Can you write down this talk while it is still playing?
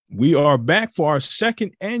We are back for our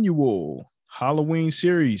second annual Halloween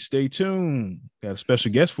series. Stay tuned. Got a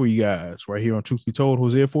special guest for you guys right here on Truth Be Told,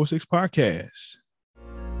 Hosea 46 Podcast.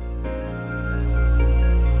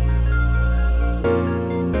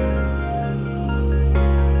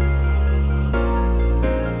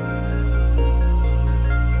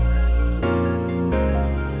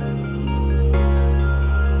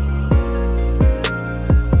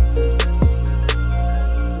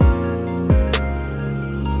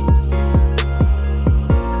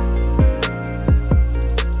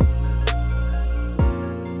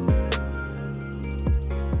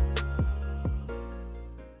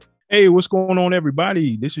 Hey, what's going on,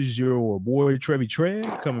 everybody? This is your boy Trevi Tread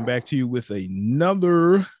coming back to you with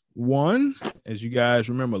another one. As you guys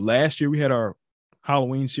remember, last year we had our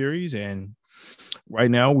Halloween series, and right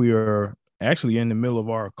now we are actually in the middle of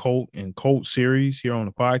our cult series here on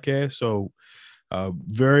the podcast. So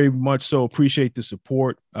very much so appreciate the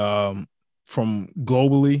support from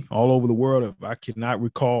globally, all over the world. I cannot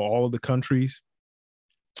recall all of the countries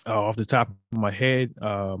off the top of my head.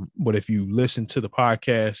 But if you listen to the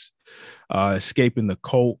podcast, Escaping the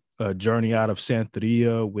Cult, Journey Out of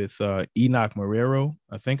Santeria with Enoch Marrero,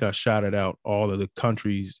 I think I shouted out all of the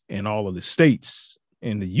countries and all of the states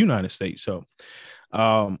in the United States. So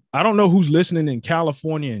I don't know who's listening in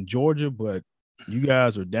California and Georgia, but you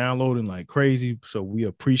guys are downloading like crazy. So we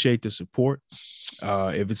appreciate the support.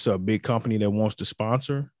 If it's a big company that wants to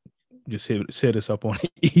sponsor, just hit us up on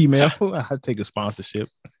email. I'll take a sponsorship.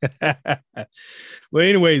 But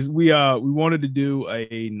anyways, we wanted to do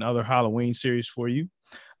another Halloween series for you.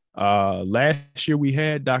 Last year we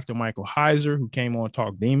had Dr. Michael Heiser, who came on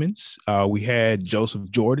Talk Demons. We had Joseph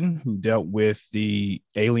Jordan, who dealt with the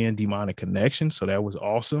alien demonic connection. So that was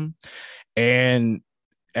awesome. And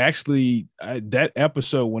actually that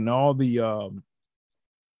episode, when all the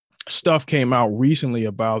stuff came out recently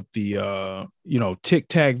about the Tic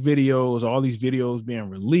Tac videos, all these videos being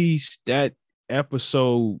released, that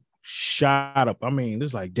episode shot up. I mean,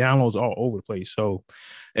 there's like downloads all over the place. So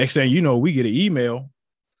next thing you know, we get an email.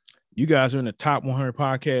 You guys are in the top 100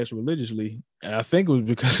 podcasts religiously. And I think it was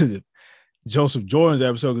because of Joseph Jordan's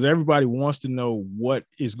episode, because everybody wants to know what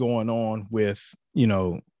is going on with,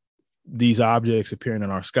 these objects appearing in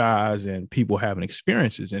our skies and people having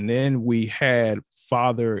experiences. And then we had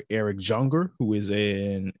Father Eric Junger, who is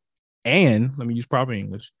let me use proper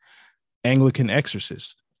English, Anglican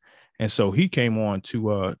exorcist. And so he came on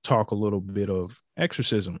to talk a little bit of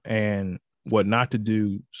exorcism and what not to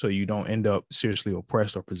do so you don't end up seriously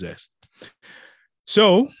oppressed or possessed.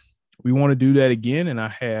 So we want to do that again. And I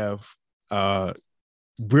have a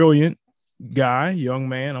brilliant guy, young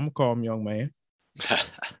man. I'm going to call him young man.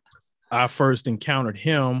 I first encountered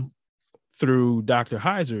him through Dr.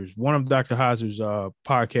 Heiser's, one of Dr. Heiser's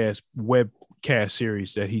podcast webcast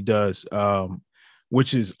series that he does,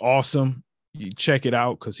 which is awesome. You check it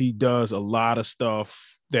out because he does a lot of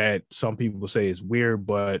stuff that some people say is weird,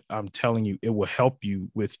 but I'm telling you, it will help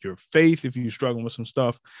you with your faith if you're struggling with some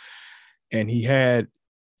stuff. And he had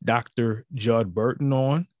Dr. Judd Burton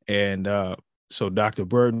on, and so Dr.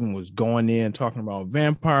 Burton was going in talking about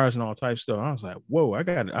vampires and all types of stuff. I was like, whoa,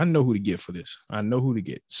 I know who to get for this. I know who to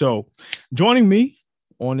get. So joining me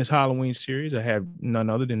on this Halloween series, I have none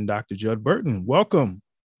other than Dr. Judd Burton. Welcome,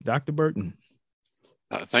 Dr. Burton.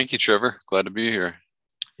 Thank you, Trevor. Glad to be here.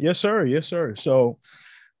 Yes, sir. Yes, sir. So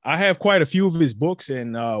I have quite a few of his books,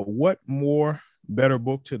 and what more better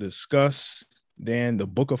book to discuss than the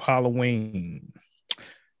Book of Halloween?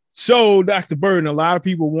 So, Dr. Burton, a lot of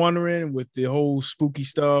people wondering with the whole spooky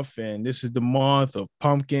stuff, and this is the month of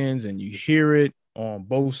pumpkins, and you hear it on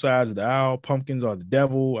both sides of the aisle. Pumpkins are the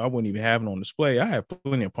devil. I wouldn't even have it on display. I have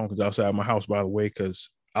plenty of pumpkins outside my house, by the way, because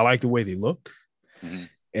I like the way they look. Mm-hmm.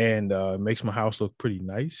 And it makes my house look pretty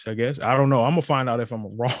nice, I guess. I don't know. I'm going to find out if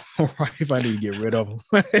I'm wrong or right, if I need to get rid of them.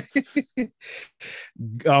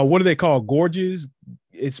 What do they call gorges?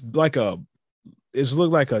 It's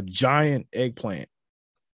looked like a giant eggplant.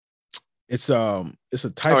 It's a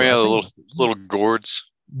type. Oh yeah, the little gourds.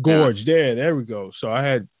 Gorge, yeah. There we go. So I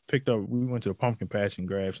had picked up. We went to the pumpkin patch and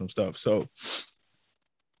grabbed some stuff. So,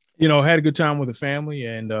 had a good time with the family,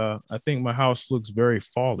 and I think my house looks very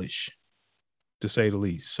fallish, to say the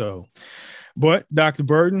least. So, but Dr.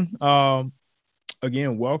 Burton,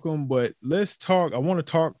 again, welcome. But let's talk. I want to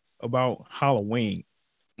talk about Halloween.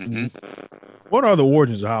 Mm-hmm. What are the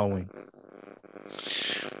origins of Halloween?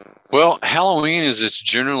 Well, Halloween, as it's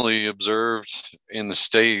generally observed in the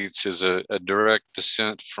States, is a direct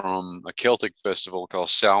descent from a Celtic festival called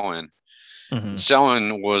Samhain. Mm-hmm.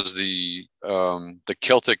 Samhain was the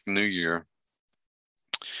Celtic New Year,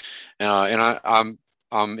 and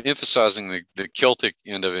I'm emphasizing the Celtic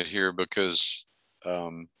end of it here because,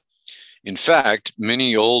 in fact,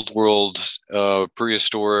 many old world,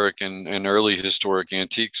 prehistoric and early historic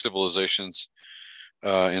antique civilizations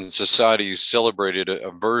and societies celebrated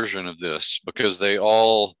a version of this because they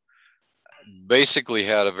all basically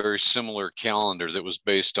had a very similar calendar that was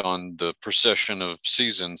based on the procession of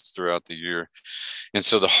seasons throughout the year. And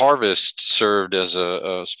so the harvest served as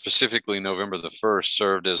specifically November the 1st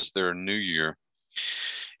served as their new year.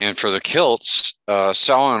 And for the Celts,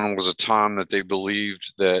 Samhain was a time that they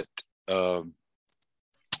believed that the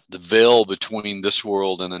veil between this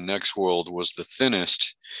world and the next world was the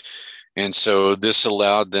thinnest. And so this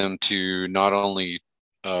allowed them to not only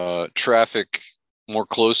traffic more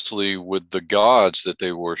closely with the gods that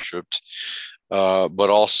they worshipped, but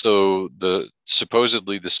also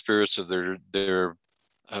supposedly the spirits of their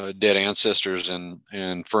dead ancestors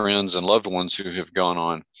and friends and loved ones who have gone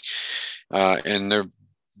on. And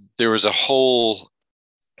there was a whole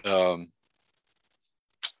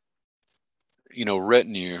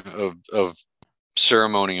retinue of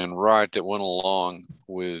ceremony and rite that went along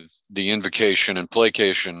with the invocation and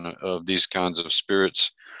placation of these kinds of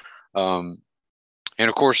spirits. And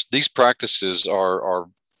of course, these practices are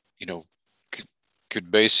could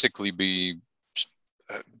basically be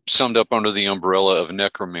summed up under the umbrella of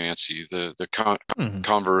necromancy, the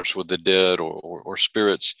converse with the dead or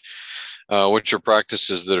spirits, which are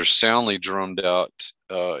practices that are soundly drummed out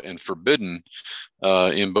and forbidden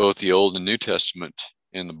in both the Old and New Testament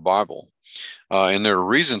in the Bible. And there are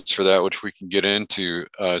reasons for that, which we can get into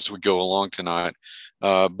as we go along tonight.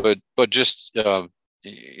 But just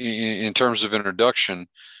in terms of introduction,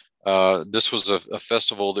 this was a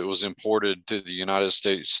festival that was imported to the United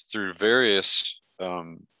States through various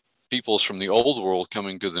peoples from the Old World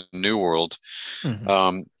coming to the New World.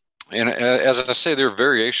 And as I say, there are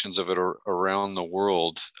variations of it around the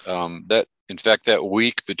world. In fact, that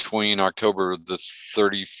week between October the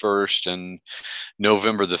 31st and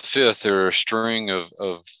November the 5th, there are a string of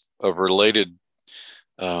related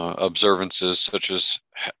observances such as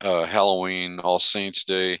Halloween, All Saints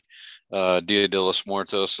Day, Dia de los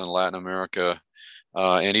Muertos in Latin America,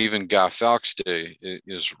 and even Guy Fawkes Day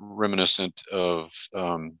is reminiscent of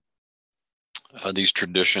these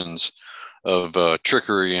traditions of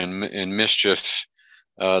trickery and mischief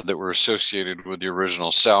that were associated with the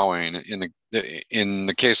original Samhain. In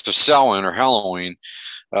the case of Samhain or Halloween,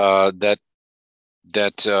 that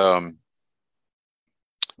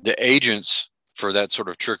the agents for that sort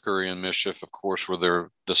of trickery and mischief, of course, were the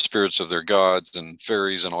spirits of their gods and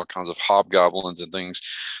fairies and all kinds of hobgoblins and things,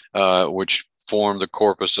 which form the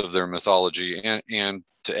corpus of their mythology. And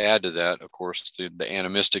to add to that, of course, the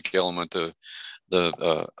animistic element, the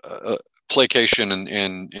placation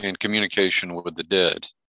and communication with the dead.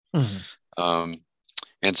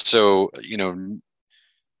 And so,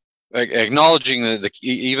 acknowledging that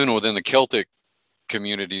even within the Celtic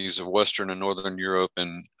communities of Western and Northern Europe,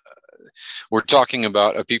 and we're talking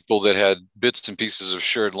about a people that had bits and pieces of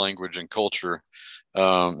shared language and culture,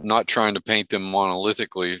 not trying to paint them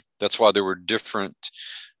monolithically. That's why there were different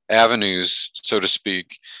avenues, so to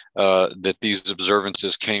speak, that these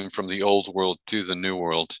observances came from the Old World to the New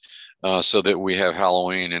World, so that we have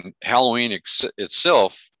Halloween. And Halloween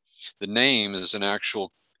itself, the name is an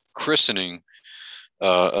actual christening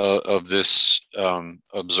of this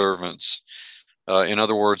observance. In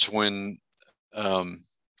other words, when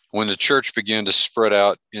the church began to spread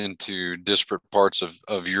out into disparate parts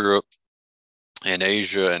of Europe and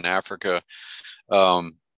Asia and Africa,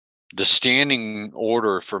 the standing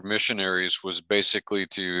order for missionaries was basically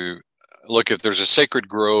to look if there's a sacred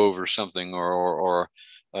grove or something, or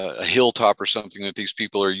a hilltop or something that these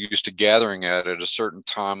people are used to gathering at a certain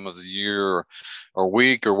time of the year or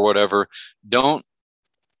week or whatever. Don't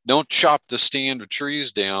chop the stand of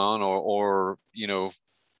trees down or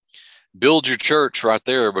build your church right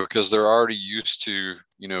there, because they're already used to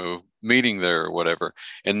meeting there or whatever.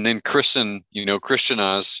 And then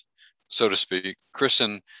Christianize, so to speak,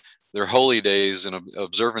 christen their holy days and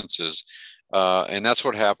observances. And that's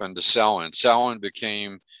what happened to Samhain. Samhain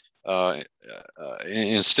became,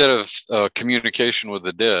 instead of communication with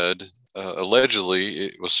the dead, allegedly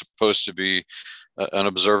it was supposed to be an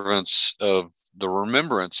observance of the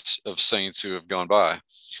remembrance of saints who have gone by,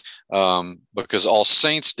 because All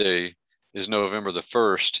Saints Day is November the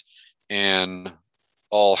 1st, and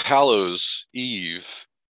All Hallows Eve,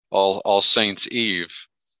 All Saints Eve,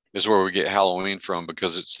 is where we get Halloween from,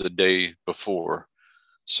 because it's the day before.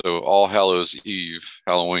 So All Hallows Eve,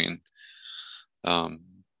 Halloween. But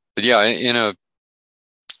yeah,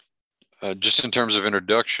 just in terms of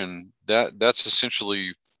introduction, that's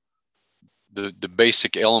essentially the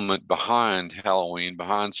basic element behind Halloween,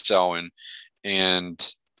 behind Samhain,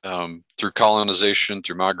 and through colonization,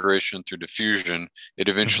 through migration, through diffusion, it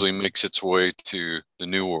eventually makes its way to the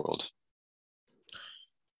New World.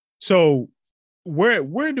 So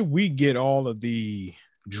where do we get all of the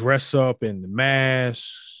dress up and the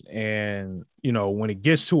masks? And when it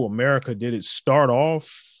gets to America, did it start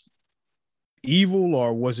off evil,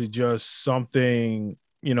 or was it just something,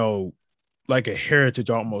 like a heritage,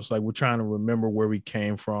 almost like we're trying to remember where we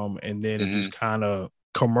came from, and then it just kind of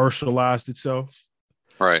commercialized itself?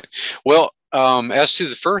 Right. Well, as to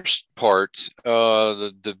the first part,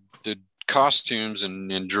 the costumes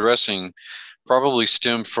and dressing probably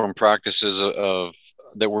stemmed from practices of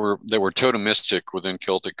that were totemistic within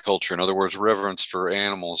Celtic culture. In other words, reverence for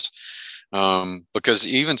animals. Because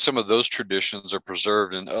even some of those traditions are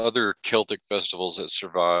preserved in other Celtic festivals that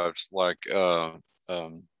survived, like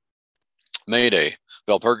May Day,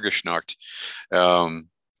 Walpurgisnacht.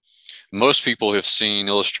 Most people have seen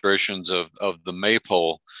illustrations of the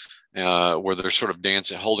maypole, where they're sort of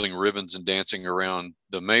dancing, holding ribbons and dancing around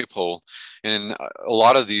the maypole. And a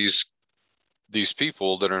lot of these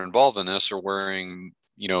people that are involved in this are wearing,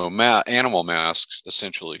 animal masks,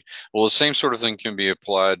 essentially. Well, the same sort of thing can be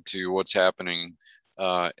applied to what's happening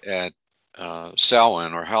at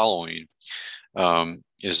Samhain or Halloween.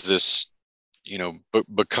 Is this,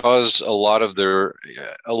 because a lot of their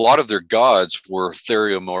gods were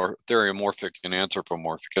theriomorphic and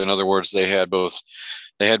anthropomorphic. In other words, they had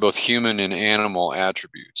both human and animal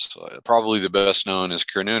attributes. Probably the best known is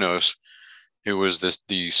Cernunnos, who was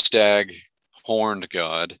the stag horned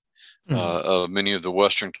god of many of the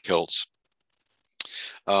Western Celts.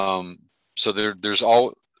 So there's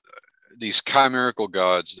all these chimerical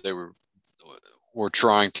gods they were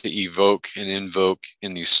trying to evoke and invoke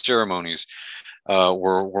in these ceremonies,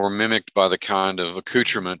 were mimicked by the kind of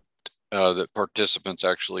accoutrement that participants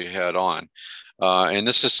actually had on. And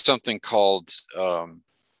this is something called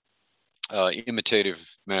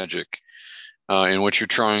imitative magic, in which you're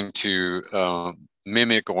trying to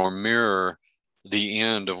mimic or mirror the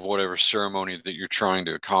end of whatever ceremony that you're trying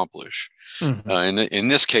to accomplish. In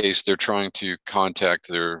this case, they're trying to contact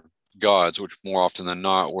their gods, which more often than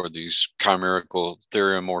not were these chimerical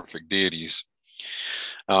theriomorphic deities.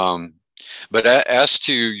 But as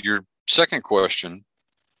to your second question,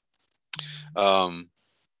 what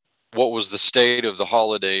was the state of the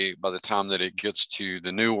holiday by the time that it gets to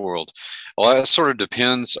the New World? Well, that sort of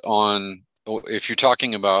depends on, if you're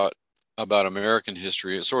talking about American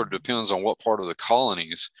history, it sort of depends on what part of the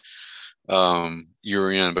colonies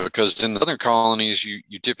you're in, because in the southern colonies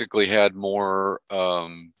you typically had more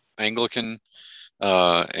Anglican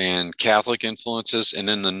and Catholic influences, and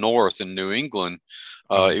in the north, in New England,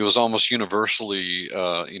 it was almost universally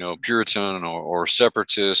Puritan or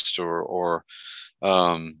separatist, or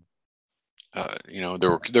there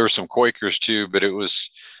were some Quakers too, but it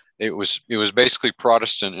was basically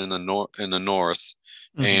Protestant in the north,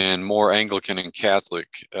 and more Anglican and Catholic.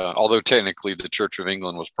 Although technically the Church of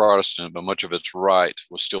England was Protestant, but much of its rite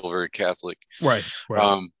was still very Catholic. Right.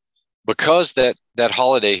 Because that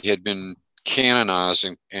holiday had been canonized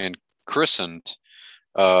and christened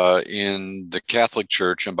in the Catholic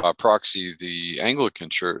Church, and by proxy the Anglican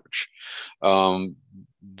Church,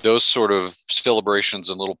 those sort of celebrations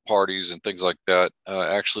and little parties and things like that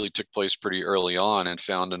actually took place pretty early on, and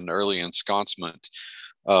found an early ensconcement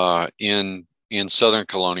in Southern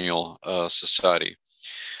colonial society.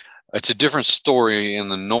 It's a different story in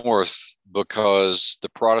the North, because the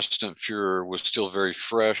Protestant furor was still very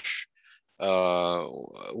fresh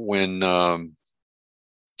when the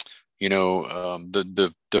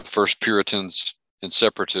first Puritans and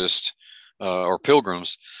separatists or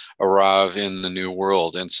pilgrims arrive in the New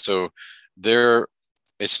World. And so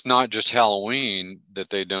it's not just Halloween that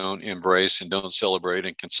they don't embrace and don't celebrate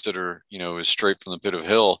and consider, is straight from the pit of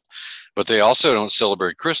hell, but they also don't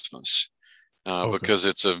celebrate Christmas because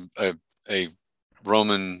it's a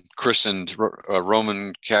Roman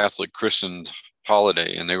Catholic christened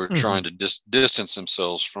holiday, and they were trying to distance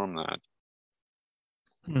themselves from that.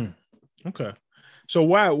 Okay. So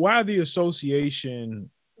why the association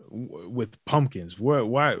with pumpkins?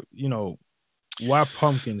 Why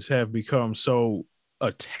pumpkins have become so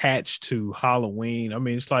attached to Halloween? I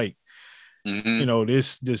mean, it's like,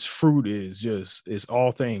 this fruit is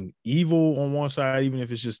all thing evil on one side, even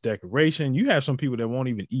if it's just decoration. You have some people that won't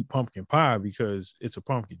even eat pumpkin pie because it's a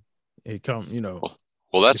pumpkin. It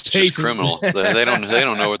well, that's just criminal. They don't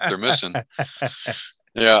know what they're missing.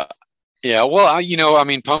 Yeah. Well,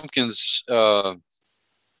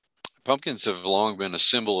 pumpkins have long been a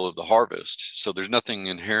symbol of the harvest. So there's nothing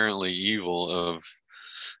inherently evil of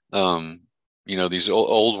these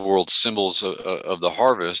old world symbols of the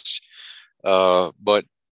harvest. But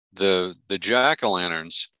the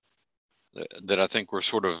jack-o'-lanterns that I think we're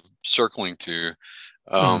sort of circling to,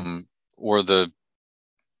 or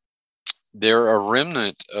they're a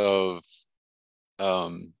remnant of a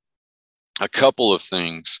couple of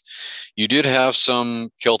things. You did have some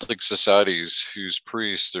Celtic societies whose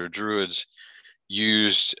priests, their druids,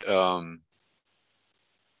 used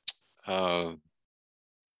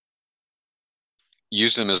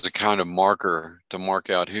use them as a kind of marker to mark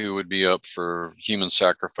out who would be up for human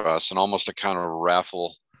sacrifice, and almost a kind of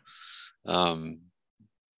raffle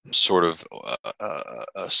sort of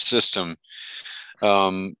a system.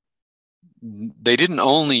 They didn't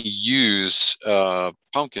only use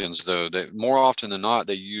pumpkins, though. More often than not,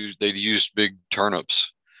 they used big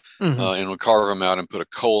turnips. And would carve them out and put a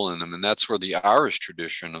coal in them, and that's where the Irish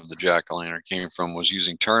tradition of the jack-o'-lantern came from, was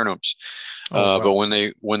using turnips. Wow. But when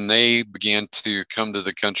they began to come to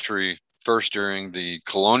the country first during the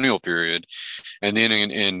colonial period, and then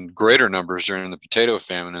in greater numbers during the potato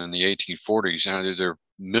famine in the 1840s, there are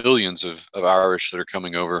millions of Irish that are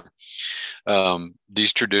coming over.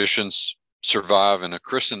 These traditions survive in a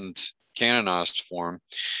christened, canonized form,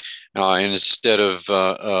 and instead of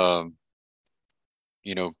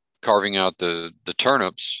carving out the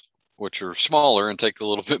turnips, which are smaller and take a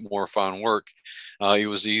little bit more fine work, it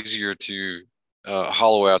was easier to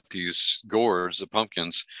hollow out these gourds, the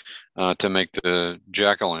pumpkins, to make the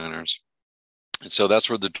jack-o'-lanterns. And so that's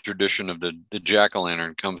where the tradition of the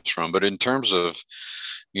jack-o'-lantern comes from. But in terms of,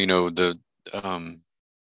 the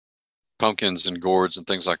pumpkins and gourds and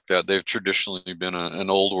things like that, they've traditionally been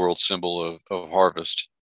an old world symbol of harvest.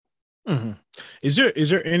 Is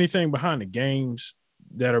there anything behind the games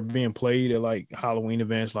that are being played at like Halloween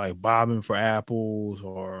events, like bobbing for apples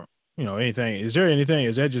or anything? Is there anything?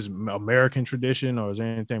 Is that just American tradition, or is there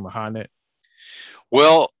anything behind that?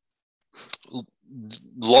 Well,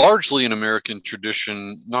 largely an American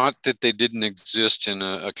tradition. Not that they didn't exist in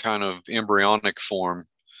a kind of embryonic form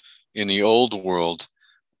in the old world,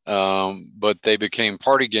 but they became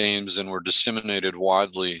party games and were disseminated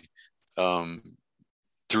widely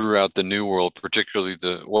throughout the New World, particularly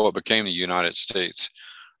what became the United States.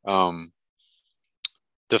 The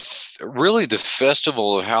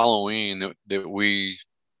festival of Halloween that we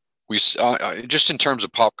just in terms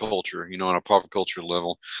of pop culture, on a pop culture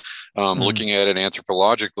level, looking at it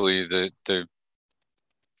anthropologically, the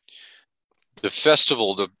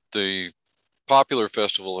festival, the popular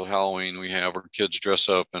festival of Halloween we have, where kids dress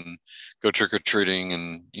up and go trick-or-treating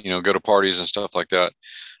and go to parties and stuff like that,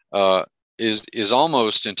 is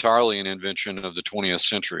almost entirely an invention of the 20th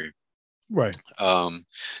century. Right.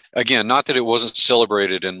 Again, not that it wasn't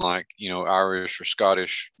celebrated in Irish or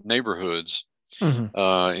Scottish neighborhoods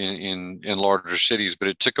in larger cities, but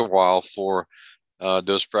it took a while for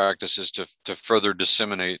those practices to further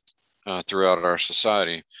disseminate throughout our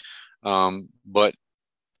society. But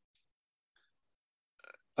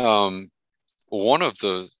one of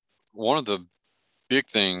the big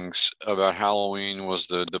things about Halloween was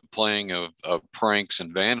the playing of pranks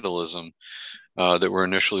and vandalism that were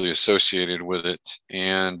initially associated with it.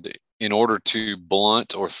 And in order to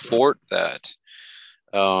blunt or thwart that,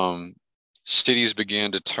 cities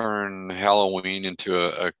began to turn Halloween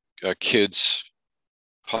into a kids'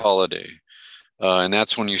 holiday. And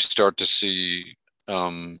that's when you start to see,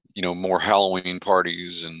 more Halloween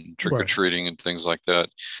parties and trick-or-treating and things like that.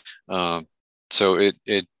 So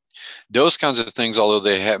those kinds of things, although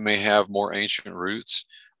they may have more ancient roots,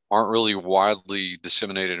 aren't really widely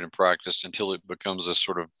disseminated and practiced until it becomes a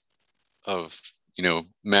sort of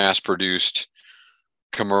mass-produced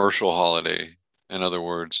commercial holiday, in other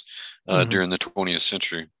words, during the 20th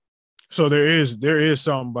century. So there is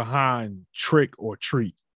something behind trick or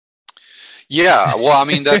treat. Yeah, well, I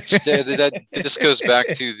mean, this goes back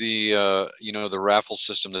to the the raffle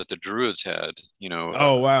system that the Druids had.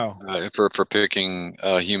 Oh wow. For picking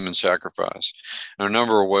human sacrifice, and a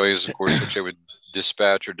number of ways, of course, which they would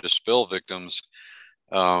dispatch or dispel victims,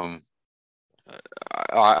 either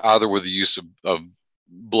with the use of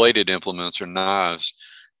bladed implements or knives,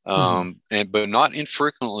 but not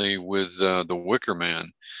infrequently with the Wicker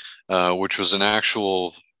Man, which was an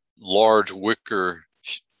actual large wicker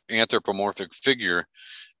anthropomorphic figure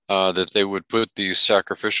that they would put these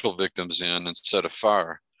sacrificial victims in and set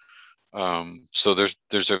afire. So there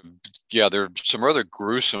are some rather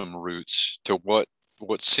gruesome roots to what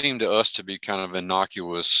seemed to us to be kind of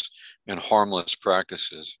innocuous and harmless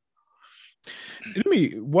practices.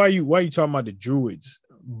 Why you talking about the Druids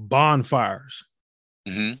bonfires?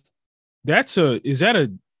 Mm-hmm. Is that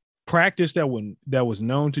a practice that was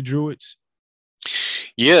known to Druids?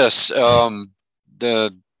 Yes.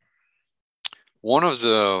 The one of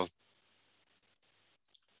the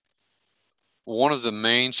one of the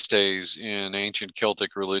mainstays in ancient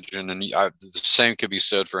Celtic religion, and the same could be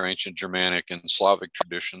said for ancient Germanic and Slavic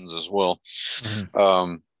traditions as well.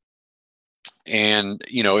 Mm-hmm. And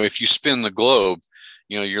if you spin the globe,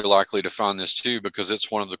 you're likely to find this too, because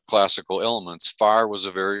it's one of the classical elements. Fire was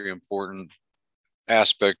a very important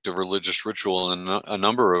aspect of religious ritual in a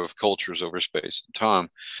number of cultures over space and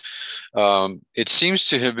time. It seems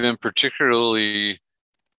to have been particularly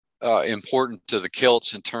important to the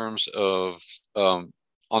Celts in terms of, on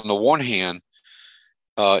the one hand,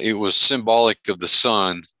 it was symbolic of the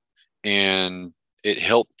sun, and it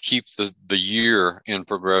helped keep the year in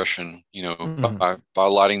progression, Mm-hmm. by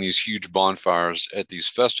lighting these huge bonfires at these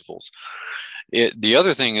festivals. The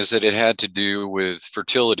other thing is that it had to do with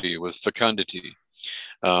fertility, with fecundity,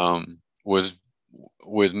 um, with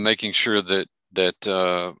making sure that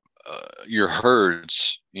your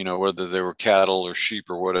herds, whether they were cattle or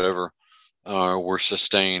sheep or whatever, were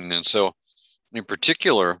sustained. And so, in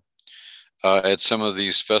particular, at some of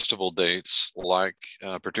these festival dates, like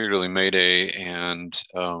particularly May Day and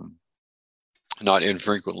not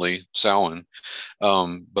infrequently Samhain,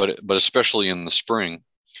 but especially in the spring,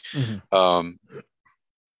 Mm-hmm. um,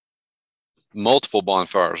 multiple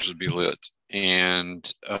bonfires would be lit,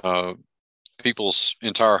 and people's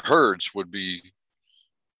entire herds would be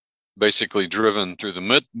basically driven through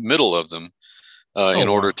the middle of them Oh in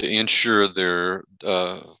order wow. to ensure their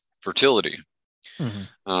fertility.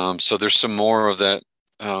 Mm-hmm. So there's some more of that.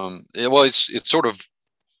 It's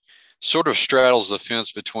sort of straddles the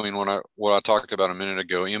fence between what I talked about a minute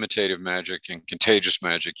ago, imitative magic and contagious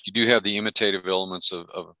magic. You do have the imitative elements of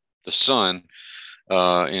the sun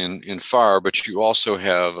in fire, but you also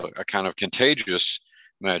have a kind of contagious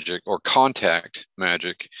magic or contact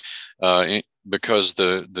magic, because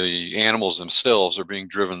the animals themselves are being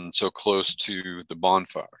driven so close to the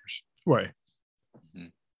bonfires. Right.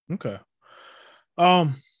 Mm-hmm. Okay.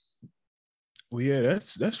 Um. Well, yeah,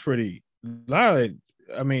 that's pretty. Like,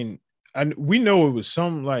 I mean, we know it was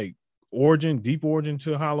some like deep origin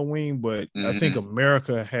to Halloween, but I think Mm-hmm.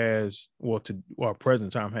 America has, to our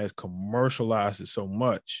present time, has commercialized it so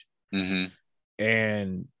much, Mm-hmm.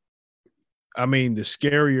 and I mean, the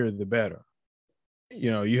scarier the better.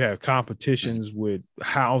 You have competitions with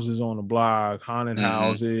houses on the block, haunted Mm-hmm.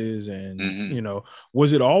 houses, and Mm-hmm.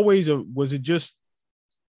 was it just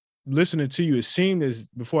listening to you, it seemed as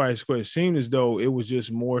before I asked it seemed as though it was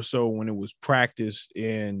just more so when it was practiced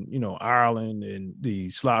in, Ireland and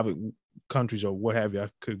the Slavic countries or what have you. I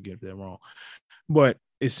could get that wrong, but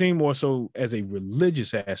it seemed more so as a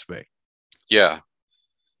religious aspect. Yeah.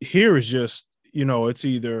 Here is just, it's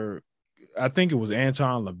either, I think it was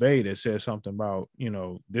Anton LaVey that said something about,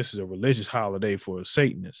 this is a religious holiday for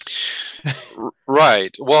Satanists.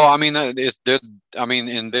 Right. Well, I mean,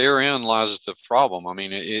 and therein lies the problem. I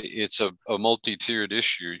mean, it's a multi-tiered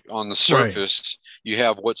issue. On the Right. surface, you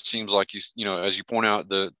have what seems like as you point out,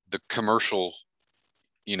 the commercial,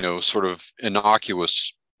 sort of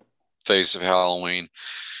innocuous face of Halloween.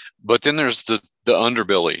 But then there's the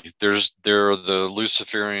underbelly. There are the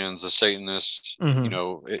Luciferians, the Satanists, Mm-hmm.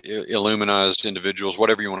 Illuminized individuals,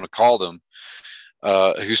 whatever you want to call them,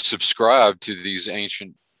 who subscribe to these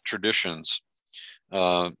ancient traditions.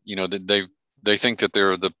 They think that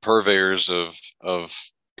they're the purveyors of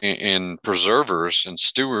and preservers and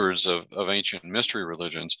stewards of ancient mystery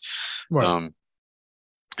religions. Right. Um,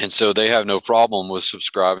 and so they have no problem with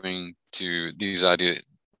subscribing to these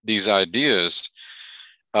ideas,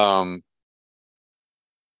 um,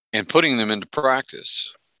 and putting them into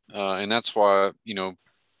practice. And that's why,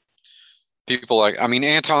 people like, I mean,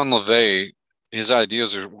 Anton LaVey, his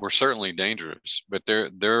ideas were certainly dangerous, but there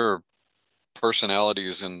are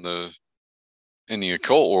personalities in the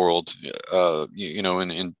occult world,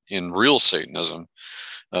 in real Satanism,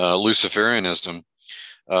 Luciferianism,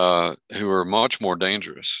 who are much more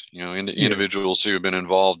dangerous. Yeah. Individuals who have been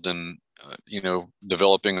involved in,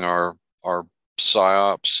 developing our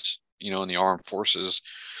psyops, in the armed forces,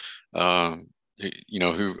 um,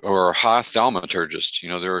 who are high thaumaturgists.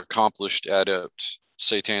 They're accomplished, adept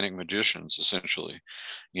satanic magicians, essentially.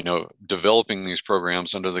 Developing these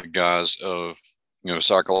programs under the guise of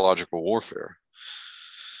psychological warfare.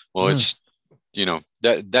 Well, Mm. it's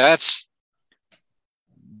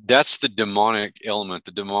that's the demonic element,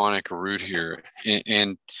 the demonic root here,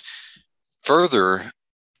 and further,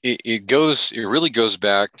 it really goes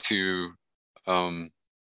back to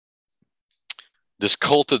this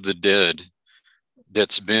cult of the dead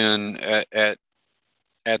that's been at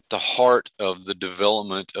the heart of the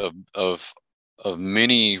development of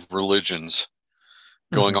many religions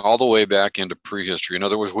going all the way back into prehistory. In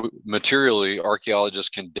other words, materially, archaeologists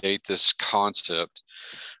can date this concept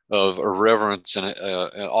of irreverence and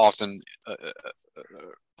often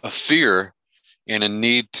a fear and a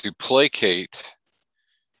need to placate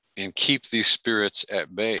and keep these spirits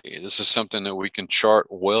at bay. This is something that we can chart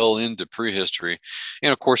well into prehistory.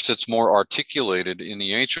 And of course, it's more articulated in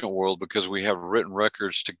the ancient world because we have written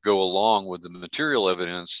records to go along with the material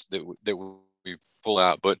evidence that we pull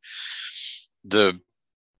out. But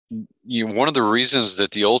one of the reasons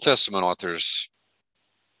that the Old Testament authors,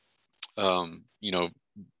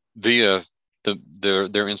 via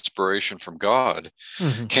their inspiration from God,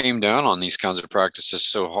 came down on these kinds of practices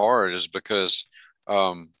so hard is because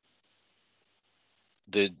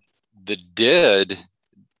the dead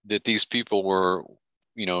that these people were,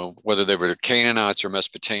 whether they were the Canaanites or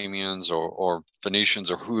Mesopotamians or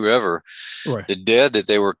Phoenicians or whoever, right, the dead that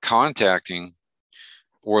they were contacting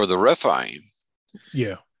were the Rephaim.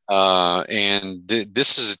 Yeah. And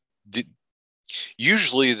this is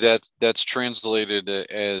usually that's translated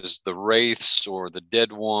as the wraiths or the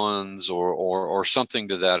dead ones or something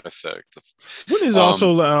to that effect. What is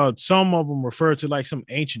also some of them refer to like some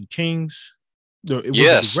ancient kings?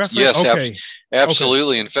 Yes, okay.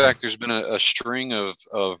 Absolutely. Okay. In fact, there's been a string of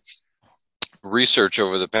research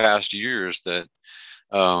over the past years that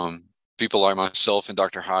people like myself and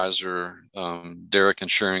Dr. Heiser, Derek and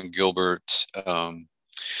Sharon Gilbert.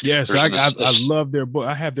 Yes, I love their book.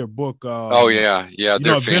 I have their book. Oh yeah,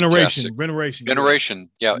 they're fantastic. Veneration.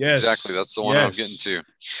 Yeah, yes. Exactly. That's the one I'm getting to.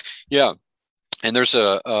 Yeah, and there's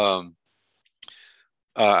I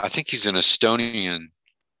think he's an Estonian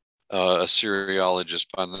Assyriologist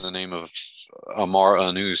by the name of Amar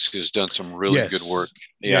Anus, who's done some really good work.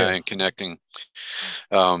 In connecting.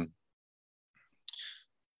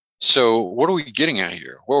 So what are we getting at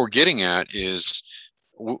here? What we're getting at is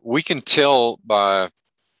we can tell by,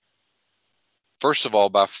 first of all,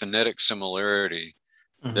 by phonetic similarity,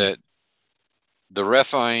 that the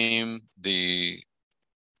Rephaim, the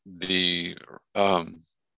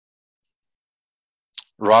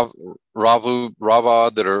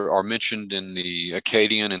Ravad that are mentioned in the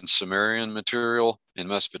Akkadian and Sumerian material in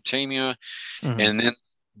Mesopotamia, and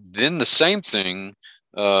then the same thing,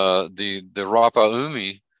 the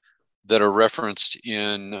Rapa-Umi that are referenced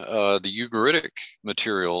in the Ugaritic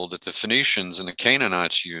material that the Phoenicians and the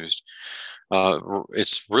Canaanites used.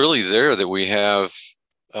 It's really there that we have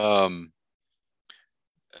the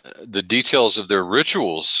details of their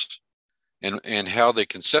rituals and how they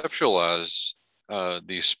conceptualize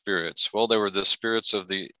these spirits. Well, they were the spirits of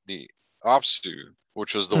the Apsu,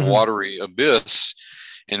 which was the watery abyss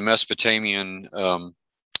in Mesopotamian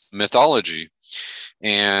mythology,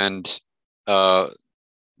 and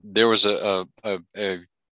there was a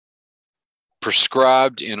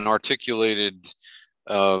prescribed and articulated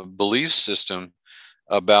belief system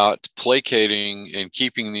about placating and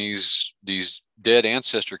keeping these dead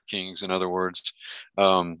ancestor kings, in other words,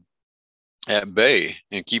 at bay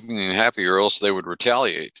and keeping them happy, or else they would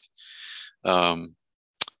retaliate.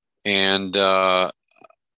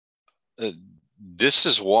 This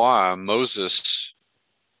is why Moses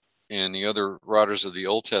and the other writers of the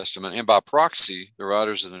Old Testament, and by proxy, the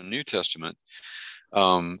writers of the New Testament,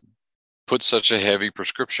 put such a heavy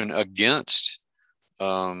prescription against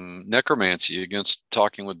necromancy, against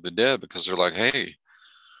talking with the dead, because they're like, hey,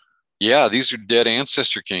 yeah, these are dead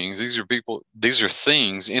ancestor kings. These are people, these are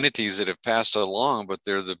things, entities that have passed along, but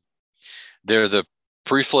they're the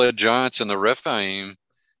pre-fled giants and the Rephaim,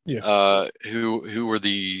 who were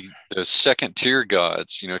the second tier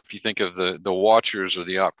gods. If you think of the Watchers or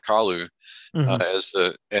the Apkallu as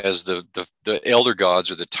the elder gods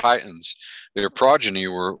or the Titans, their progeny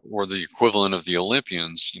were the equivalent of the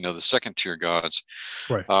Olympians, the second tier gods.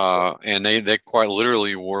 Right. And they quite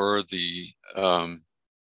literally were the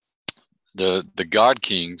god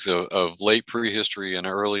kings of late prehistory and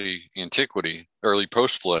early antiquity, early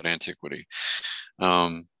post-flood antiquity.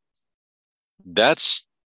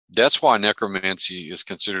 That's why necromancy is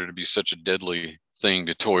considered to be such a deadly thing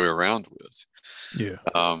to toy around with. Yeah.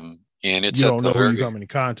 And it's, you don't know who you come in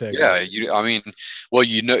contact with.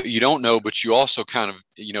 You don't know, but you also kind of,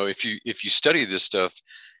 if you study this stuff,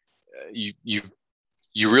 you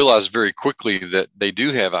realize very quickly that they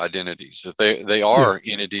do have identities, that they are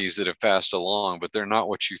entities that have passed along, but they're not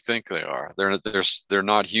what you think they are. They're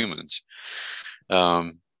not humans.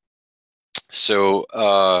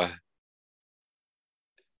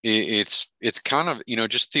 It's kind of,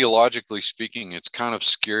 just theologically speaking, it's kind of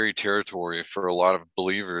scary territory for a lot of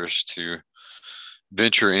believers to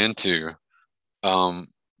venture into.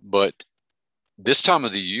 But this time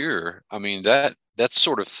of the year, I mean, that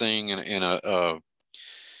sort of thing in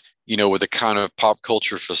with a kind of pop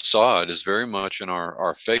culture facade is very much in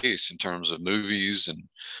our face in terms of movies and,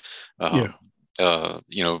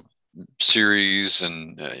 series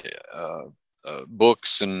and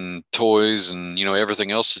books and toys and,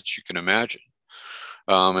 everything else that you can imagine.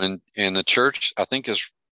 And the church, I think, as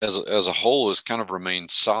a whole, has kind of remained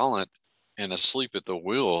silent and asleep at the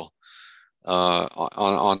wheel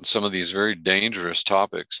on some of these very dangerous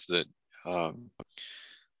topics that,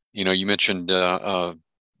 you mentioned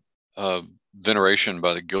Veneration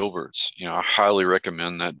by the Gilberts. I highly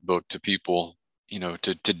recommend that book to people,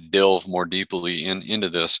 to delve more deeply into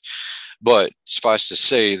this. But suffice to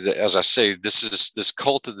say that, as I say, this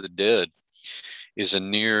cult of the dead is a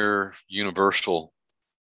near universal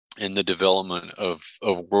in the development of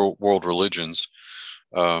world religions,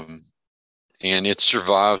 and it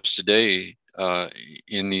survives today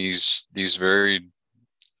in these varied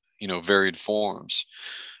forms.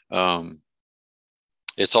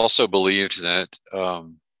 It's also believed that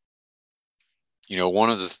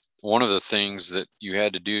one of the things that you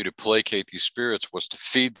had to do to placate these spirits was to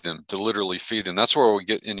feed them, to literally feed them. That's where we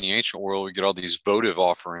get, in the ancient world, we get all these votive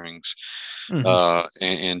offerings,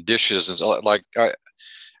 and dishes, and like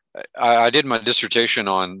I did my dissertation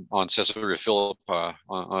on Caesarea Philippi,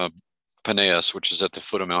 on Paneas, which is at the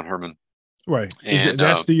foot of Mount Hermon. Right. And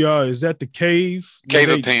is that the cave? Cave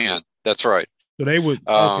of Pan. That's right. So they would.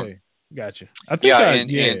 Okay, gotcha. I think.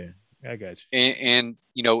 I got you. And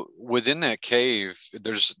within that cave,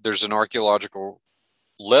 there's an archaeological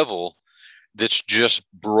level that's just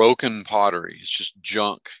broken pottery. It's just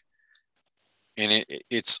junk, and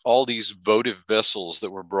it's all these votive vessels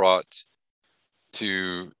that were brought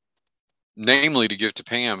to, namely to give to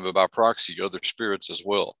Pan, but by proxy other spirits as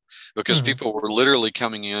well, because people were literally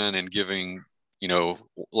coming in and giving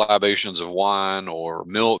libations of wine or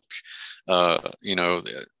milk.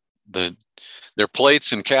 Their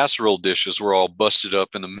plates and casserole dishes were all busted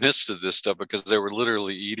up in the midst of this stuff because they were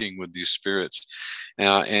literally eating with these spirits.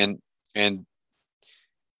 This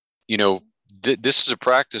is a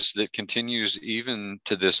practice that continues even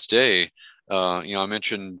to this day. I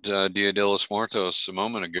mentioned Dia de los Muertos a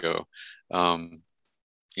moment ago.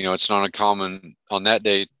 It's not uncommon on that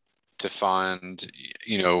day to find,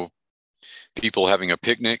 people having a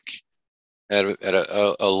picnic at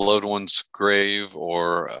a loved one's grave,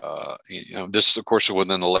 or this, of course,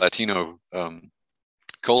 within the Latino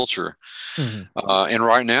culture. And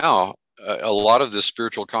right now, a lot of this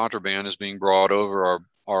spiritual contraband is being brought over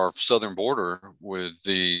our southern border with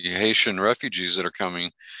the Haitian refugees that are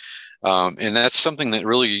coming, and that's something that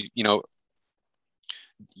really,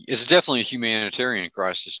 is definitely a humanitarian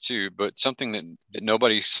crisis too. But something that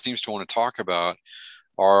nobody seems to want to talk about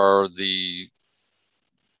are the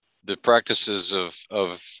practices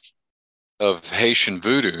of Haitian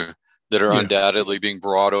voodoo that are undoubtedly being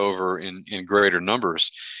brought over in greater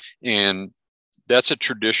numbers. And that's a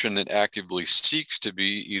tradition that actively seeks to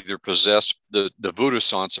be either possessed. The voodoo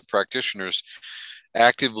saints, the practitioners,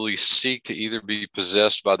 actively seek to either be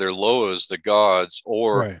possessed by their loas, the gods,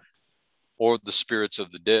 or the spirits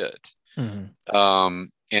of the dead.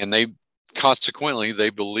 And they consequently, they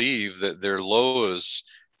believe that their loas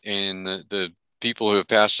and the people who have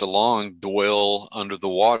passed along dwell under the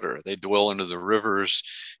water. They dwell under the rivers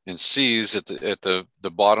and seas at the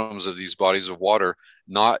bottoms of these bodies of water,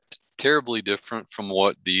 not terribly different from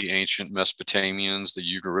what the ancient Mesopotamians, the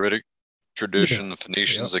Ugaritic tradition, the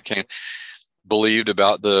Phoenicians that came, believed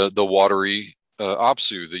about the watery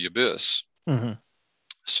Apsu, the abyss.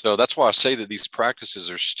 So that's why I say that these practices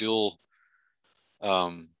are still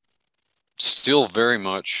very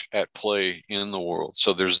much at play in the world.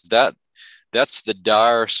 So there's that's the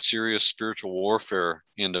dire, serious spiritual warfare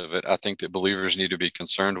end of it, I think, that believers need to be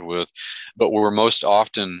concerned with. But we're most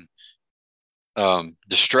often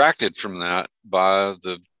distracted from that by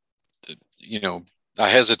I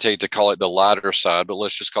hesitate to call it the lighter side, but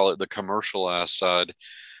let's just call it the commercialized side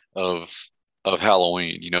of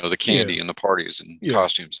Halloween, the candy and the parties and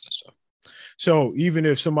costumes and stuff. So even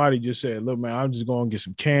if somebody just said, look, man, I'm just going to get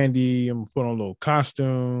some candy, I'm going to put on a little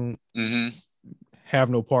costume, have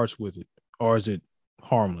no parts with it, or is it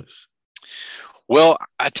harmless? Well,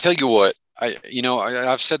 I tell you what,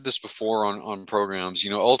 I've said this before on programs,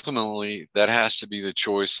 ultimately that has to be the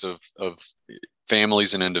choice of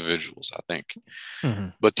families and individuals, I think.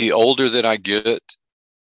 But the older that I get,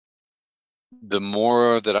 the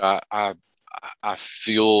more that I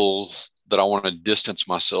feel that I want to distance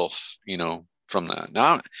myself, from that.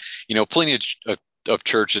 Now, plenty of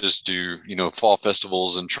churches do, fall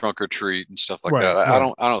festivals and trunk or treat and stuff like that. I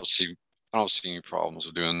don't see any problems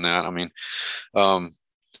with doing that. I mean,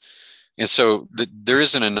 And so there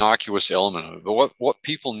is an innocuous element of it. But what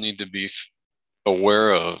people need to be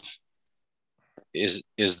aware of is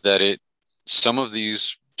that some of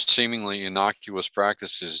these seemingly innocuous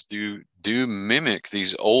practices do mimic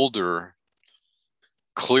these older,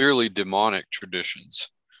 clearly demonic traditions.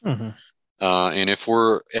 Mm-hmm. And if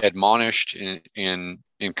we're admonished and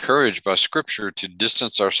encouraged by Scripture to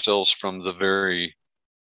distance ourselves from the very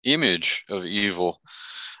image of evil,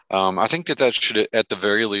 I think that should, at the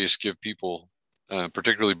very least, give people,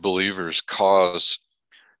 particularly believers, cause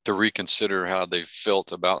to reconsider how they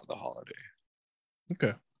felt about the holiday.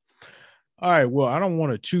 Okay. All right. Well, I don't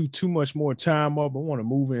want to chew too much more time up. I want to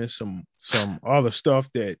move in some other stuff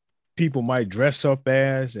that people might dress up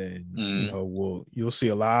as, and you'll see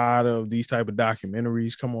a lot of these type of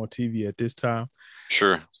documentaries come on TV at this time.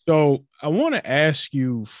 Sure. So I want to ask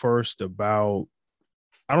you first about,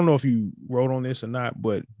 I don't know if you wrote on this or not,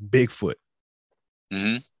 but Bigfoot.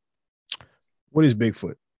 Mm-hmm. What is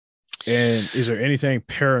Bigfoot? And is there anything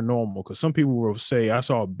paranormal? Because some people will say, I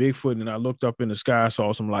saw a Bigfoot and I looked up in the sky, I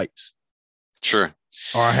saw some lights. Sure.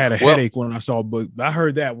 Or I had a headache when I saw a book. I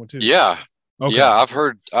heard that one too. Yeah. Okay. Yeah, I've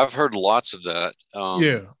heard lots of that.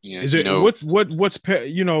 Is it what's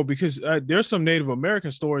because there's some Native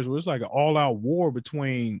American stories where it's like an all-out war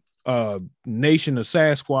between nation of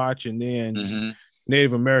Sasquatch and then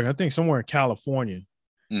Native American. I think somewhere in California.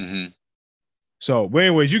 Mm-hmm. So, but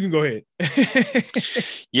anyways, you can go ahead.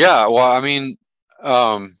 Yeah, well, I mean,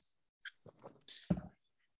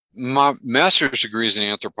 my master's degree is in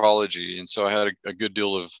anthropology, and so I had a good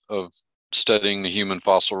deal of studying the human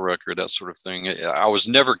fossil record, that sort of thing. I was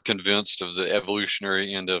never convinced of the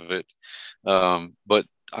evolutionary end of it, but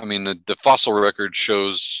I mean, the fossil record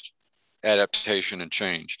shows adaptation and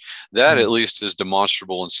change. That at least is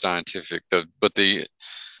demonstrable and scientific. But the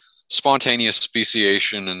spontaneous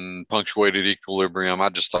speciation and punctuated equilibrium, I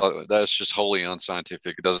just thought that's just wholly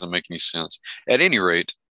unscientific. It doesn't make any sense. At any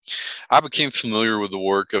rate, I became familiar with the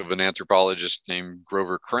work of an anthropologist named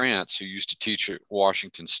Grover Krantz, who used to teach at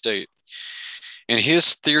Washington State. And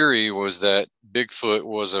his theory was that Bigfoot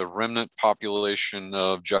was a remnant population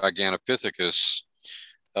of Gigantopithecus,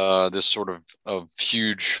 this sort of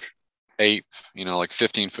huge ape, like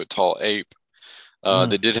 15-foot tall ape,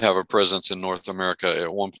 that did have a presence in North America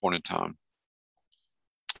at one point in time.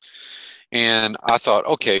 And I thought,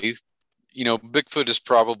 okay, Bigfoot is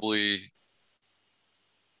probably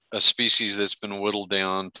a species that's been whittled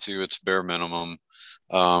down to its bare minimum.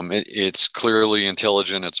 It's clearly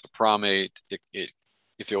intelligent. It's a primate.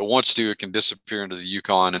 If it wants to, it can disappear into the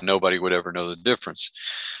Yukon and nobody would ever know the difference.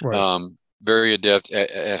 Right. Very adept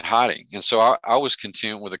at hiding. And so I was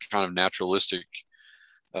content with a kind of naturalistic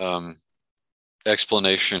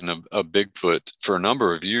explanation of Bigfoot for a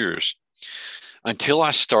number of years, until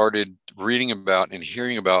I started reading about and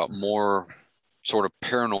hearing about more sort of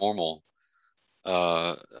paranormal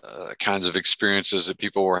kinds of experiences that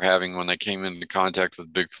people were having when they came into contact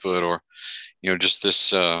with Bigfoot, or just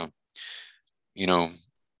this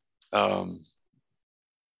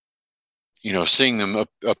seeing them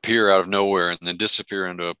appear out of nowhere and then disappear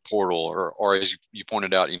into a portal, or as you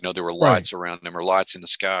pointed out, there were lights around them, or lights in the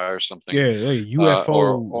sky or something. Yeah,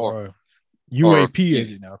 UFO or UAP,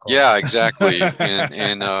 as it now called. Yeah, exactly.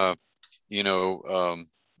 and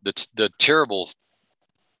the terrible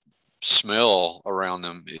smell around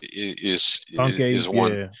them is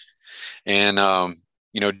one. Yeah. And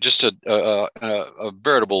just a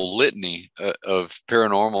veritable litany of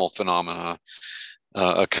paranormal phenomena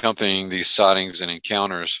accompanying these sightings and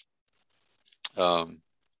encounters. And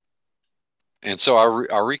so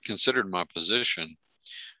I reconsidered my position,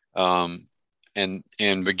 and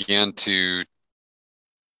began to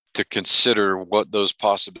consider what those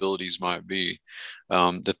possibilities might be,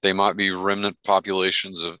 that they might be remnant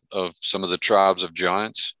populations of some of the tribes of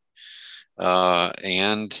giants, or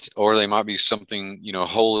they might be something,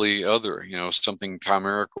 wholly other, something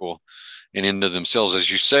chimerical and into themselves. As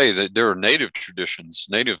you say, that there are native traditions,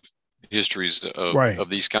 native histories of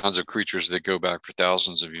these kinds of creatures that go back for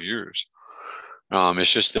thousands of years.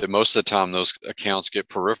 It's just that most of the time those accounts get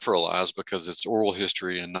peripheralized because it's oral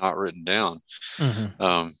history and not written down.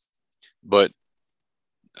 But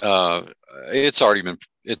it's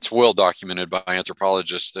well documented by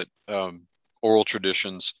anthropologists that oral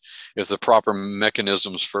traditions, if the proper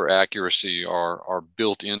mechanisms for accuracy are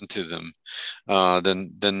built into them,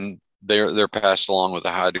 then they're passed along with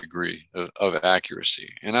a high degree of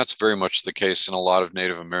accuracy. And that's very much the case in a lot of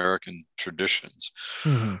Native American traditions.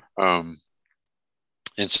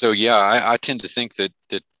 And so, yeah, I tend to think that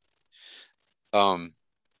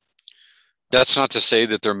That's not to say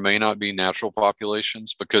that there may not be natural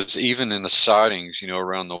populations, because even in the sightings,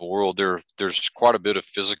 around the world, there's quite a bit of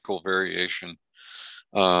physical variation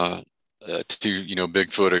to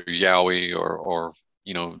Bigfoot or Yowie or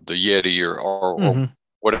the Yeti or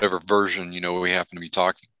whatever version we happen to be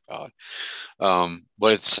talking about.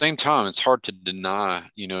 But at the same time, it's hard to deny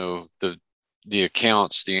the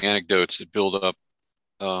accounts, the anecdotes that build up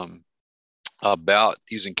about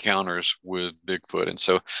these encounters with Bigfoot. And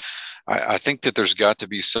so I think that there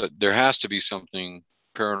has to be something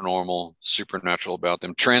paranormal, supernatural about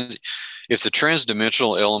them. If the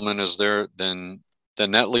transdimensional element is there, then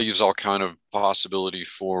that leaves all kind of possibility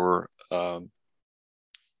for that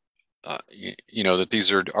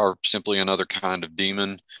these are simply another kind of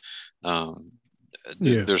demon.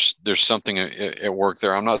 There's something at work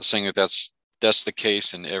there. I'm not saying that that's the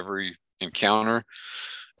case in every encounter,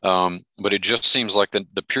 but it just seems like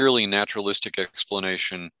the purely naturalistic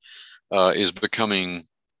explanation is becoming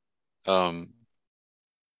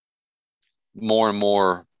more and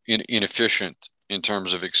more inefficient in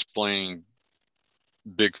terms of explaining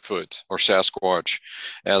Bigfoot or Sasquatch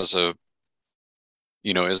as a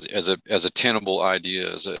tenable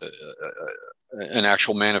idea, as an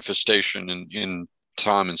actual manifestation in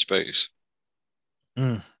time and space.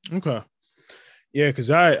 Okay. Yeah,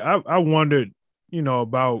 because I wondered,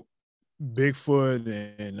 about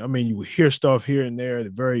Bigfoot, and I mean, you would hear stuff here and there, the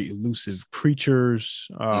very elusive creatures.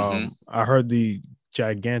 I heard the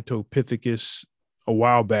Gigantopithecus a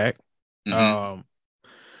while back.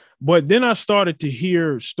 But then I started to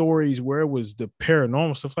hear stories where it was the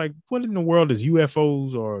paranormal stuff. Like, what in the world does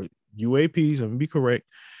UFOs or UAPs, and be correct,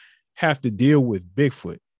 have to deal with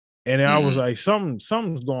Bigfoot? And I was like,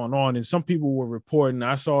 something's going on. And some people were reporting,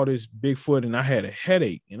 I saw this Bigfoot and I had a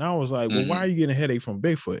headache. And I was like, well, why are you getting a headache from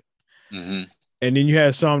Bigfoot? And then you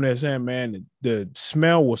had some that saying, man, the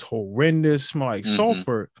smell was horrendous, smell like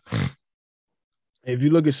sulfur. If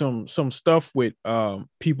you look at some stuff with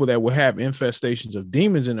people that would have infestations of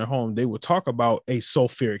demons in their home, they would talk about a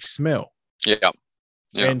sulfuric smell. Yeah.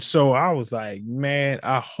 And so I was like, man,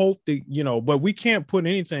 I hope that, but we can't put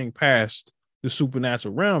anything past the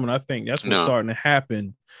supernatural realm. And I think that's what's starting to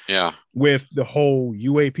happen with the whole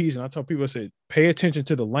UAPs. And I tell people, I said, pay attention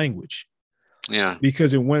to the language. Yeah.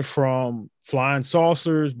 Because it went from flying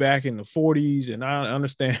saucers back in the 40s. And I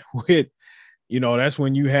understand with, that's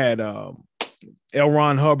when you had L.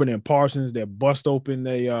 Ron Hubbard and Parsons that bust open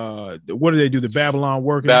what do they do? The Babylon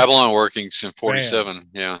workings in 47.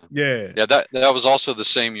 Yeah. That was also the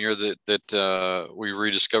same year that we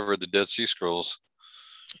rediscovered the Dead Sea Scrolls.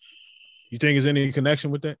 You think there's any connection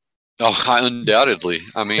with that? Oh, undoubtedly.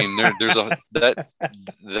 I mean, there's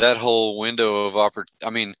that whole window of opportunity.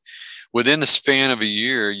 I mean, within the span of a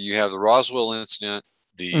year, you have the Roswell incident,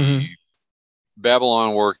 the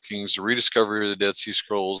Babylon workings, the rediscovery of the Dead Sea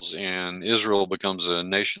Scrolls, and Israel becomes a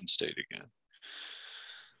nation state again.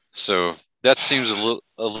 So that seems a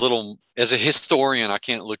little, as a historian, I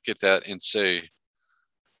can't look at that and say,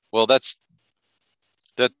 well, that's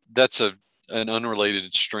an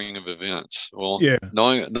unrelated string of events. Well,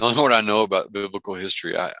 knowing what I know about biblical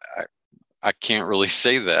history, I can't really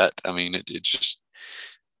say that. I mean, it just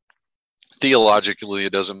theologically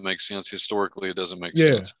it doesn't make sense. Historically, it doesn't make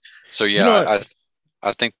sense. So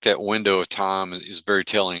I think that window of time is very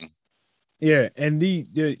telling. Yeah, and the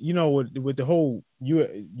with the whole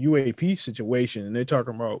UAP situation, and they're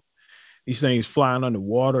talking about these things flying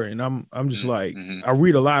underwater, and I'm just like, I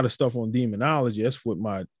read a lot of stuff on demonology. That's what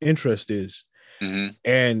my interest is,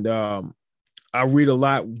 and I read a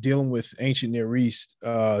lot dealing with ancient Near East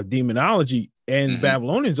demonology. And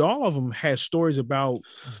Babylonians, all of them had stories about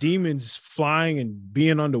demons flying and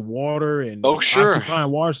being underwater and occupying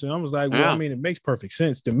waters. And I was like, well, I mean, it makes perfect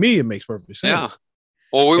sense. To me, it makes perfect sense. Yeah.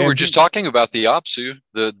 Well, we were just talking about the Apsu,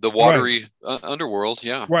 the watery underworld.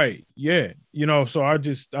 Yeah. Right. Yeah. So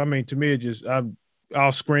to me,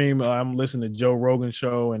 I'll scream. I'm listening to Joe Rogan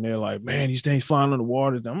show and they're like, man, these things flying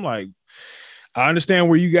underwater. And I'm like, I understand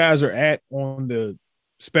where you guys are at on the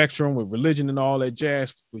spectrum with religion and all that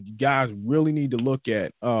jazz, but you guys really need to look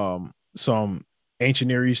at some ancient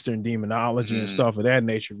Near Eastern demonology and stuff of that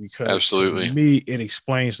nature, because to me it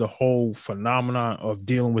explains the whole phenomenon of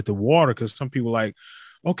dealing with the water. Because some people are like,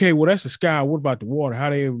 okay, well, that's the sky, what about the water?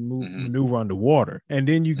 How they maneuver underwater? And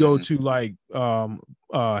then you go to like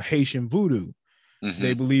Haitian voodoo.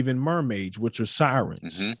 They believe in mermaids, which are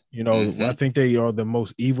sirens. I think they are the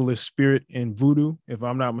most evilest spirit in voodoo, if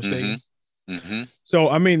I'm not mistaken. So,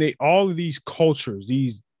 I mean, all of these cultures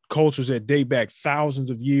that date back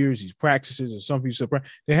thousands of years, these practices, and some people say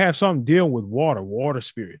they have something dealing with water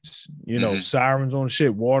spirits, sirens on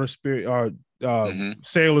shit, water spirit, or Mm-hmm.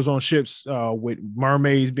 sailors on ships with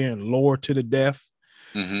mermaids being lowered to the death.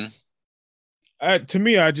 Mm-hmm. To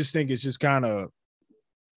me, I just think it's just kind of,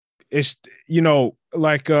 it's,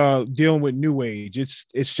 like dealing with New Age. It's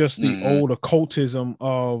just the Mm-hmm. old occultism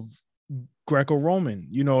of Greco-Roman.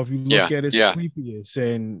 If you Yeah. look at Yeah. Asclepius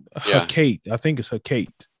and Yeah. Hecate, I think it's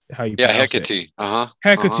Hecate, how you Yeah. pronounce that. Hecate. Uh-huh. Uh-huh.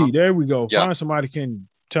 Hecate, there we go. Yeah. Find somebody can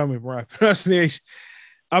tell me right pronunciation.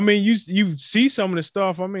 I mean, you see some of the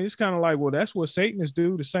stuff. I mean, it's kind of like, well, that's what Satanists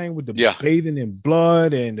do. The same with the Yeah. bathing in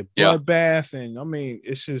blood and the Yeah. bloodbath, and I mean,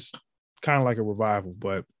 it's just kind of like a revival.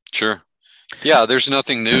 But Sure. Yeah, there's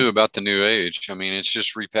nothing new about the New Age. I mean, it's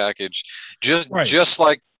just repackaged, right, just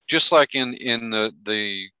like in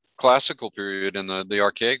the classical period and the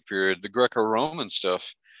archaic period, the Greco-Roman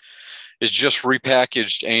stuff is just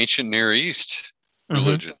repackaged ancient Near East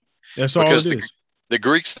religion. That's all Because it is. the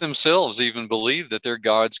Greeks themselves even believed that their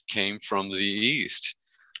gods came from the East.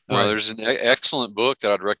 Right. There's an excellent book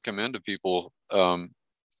that I'd recommend to people.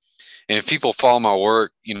 And if people follow my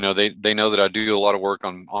work, they know that I do a lot of work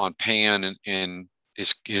on Pan and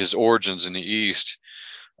his origins in the East.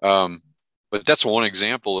 But that's one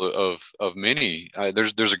example of many.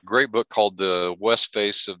 There's a great book called The West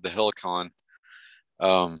Face of the Helicon,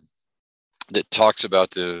 that talks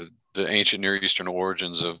about the ancient Near Eastern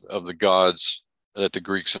origins of the gods that the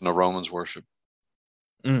Greeks and the Romans worship.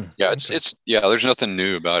 Yeah, it's there's nothing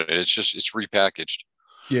new about it. It's repackaged.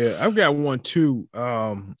 Yeah, I've got one too.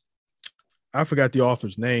 I forgot the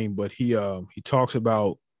author's name, but he talks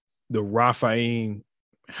about the Raphaim,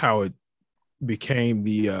 how it became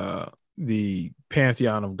the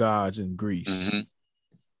pantheon of gods in Greece. Mm-hmm.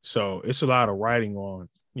 So it's a lot of writing on,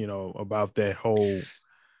 about that whole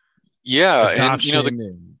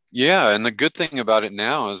adoption. And the good thing about it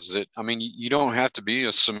now is that, I mean, you don't have to be a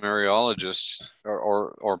Sumeriologist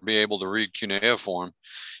or be able to read cuneiform.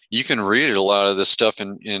 You can read a lot of this stuff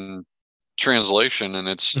in translation, and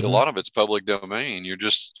it's a lot of it's public domain. You're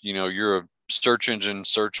just, you're a search engine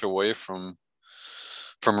search away from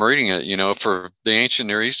reading it. For the ancient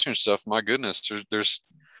Near Eastern stuff, my goodness, there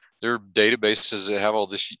are databases that have all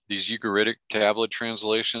these Ugaritic tablet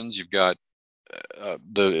translations. You've got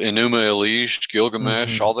the Enuma Elish,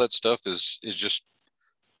 Gilgamesh, all that stuff is just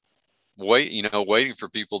waiting for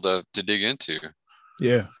people to dig into.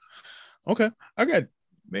 Yeah. Okay. I got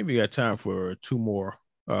time for two more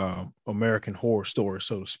American horror stories,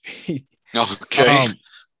 so to speak. Okay.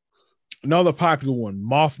 Another popular one,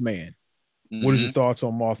 Mothman. What is your thoughts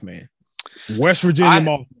on Mothman? West Virginia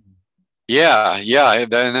Mothman. Yeah.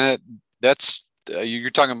 And that's you're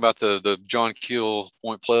talking about the John Keel,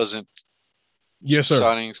 Point Pleasant. Yes, sir.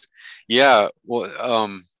 Sightings. Yeah.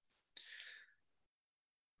 Well,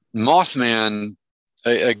 Mothman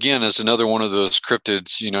again is another one of those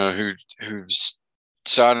cryptids, whose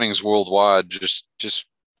sightings worldwide just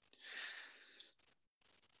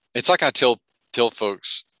it's like I tell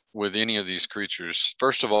folks with any of these creatures.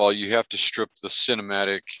 First of all, you have to strip the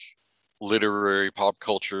cinematic, literary, pop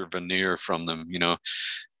culture veneer from them.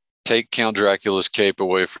 Take Count Dracula's cape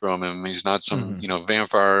away from him. He's not some,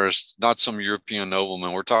 vampires, not some European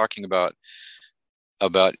nobleman. We're talking about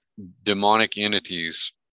demonic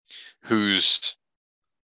entities whose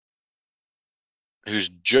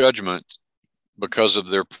judgment, because of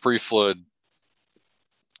their pre-flood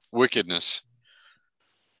wickedness,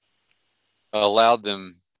 allowed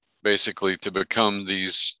them basically to become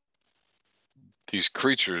these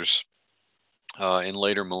creatures in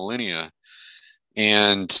later millennia.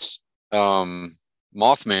 And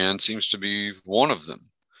Mothman seems to be one of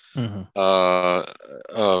them.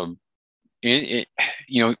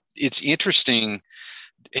 It's interesting.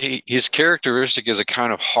 His characteristic is a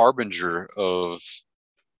kind of harbinger of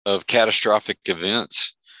catastrophic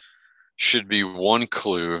events. Should be one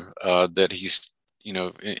clue that he's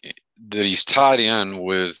tied in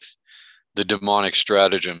with the demonic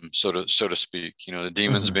stratagem, so to speak. The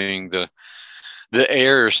demons being the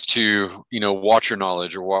heirs to watcher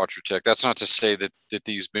knowledge or watcher tech. That's not to say that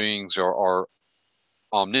these beings are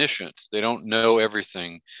omniscient. They don't know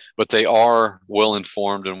everything, but they are well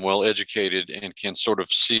informed and well educated and can sort of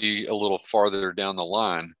see a little farther down the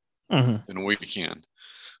line than we can.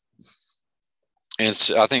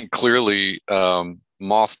 And I think clearly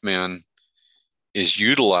Mothman is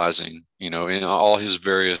utilizing, in all his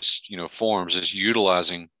various forms, is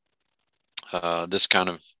utilizing this kind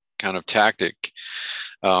of tactic,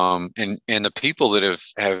 and the people that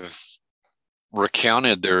have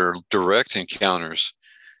recounted their direct encounters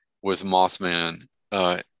with Mothman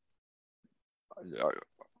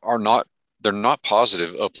they're not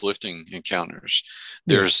positive, uplifting encounters.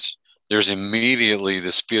 There's immediately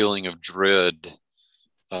this feeling of dread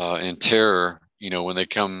and terror, when they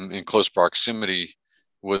come in close proximity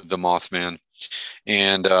with the Mothman.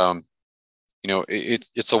 And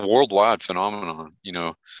it's a worldwide phenomenon.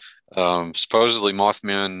 Supposedly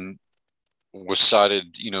Mothman was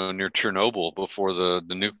sighted, near Chernobyl before the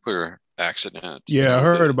nuclear accident. Yeah, I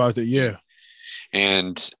heard about that. Yeah. Yeah.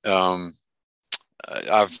 And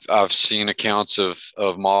I've seen accounts of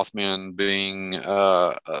Mothman being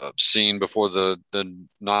seen before the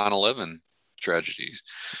 9/11 tragedies.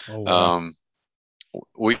 Oh, wow.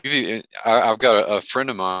 I've got a friend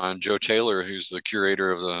of mine, Joe Taylor, who's the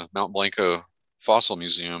curator of the Mount Blanco Fossil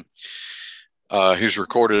Museum, who's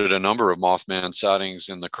recorded a number of Mothman sightings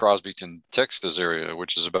in the Crosbyton, Texas area,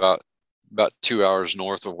 which is about 2 hours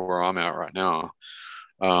north of where I'm at right now.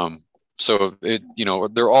 So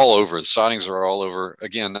they're all over. The sightings are all over.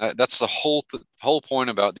 Again, that's the whole point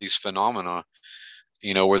about these phenomena.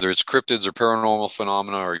 Whether it's cryptids or paranormal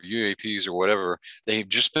phenomena or UAPs or whatever, they've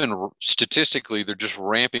just been statistically, they're just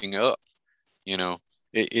ramping up.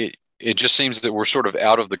 It just seems that we're sort of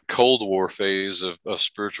out of the Cold War phase of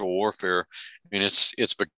spiritual warfare, and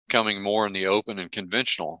it's becoming more in the open and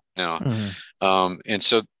conventional now. Mm-hmm. And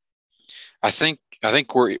so I think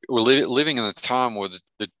we're living in a time where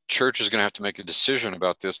the church is going to have to make a decision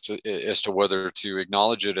about this as to whether to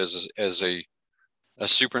acknowledge it as a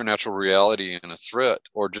supernatural reality and a threat,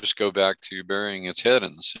 or just go back to burying its head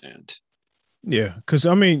in the sand. Yeah, because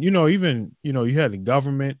I mean, even you had the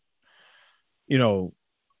government, now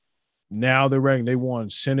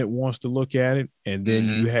Senate wants to look at it, and then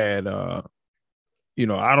you had I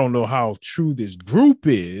don't know how true this group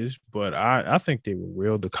is, but I think they were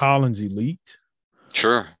real. The Collins Elite.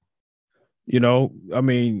 Sure. I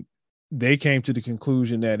mean, they came to the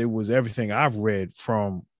conclusion that it was everything I've read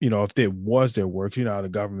from, if there was their work, how the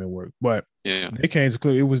government worked, but yeah, they came to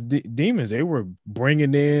it was demons. They were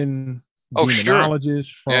bringing in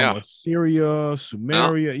demonologists from Assyria,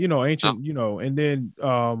 Sumeria, ancient, and then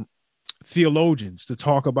theologians to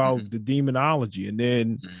talk about the demonology. And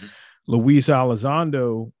then Luis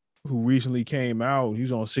Elizondo, who recently came out, he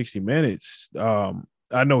was on 60 Minutes.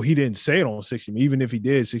 I know he didn't say it on 60 Minutes. Even if he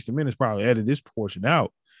did, 60 Minutes probably edited this portion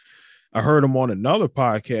out. I heard him on another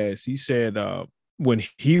podcast. He said when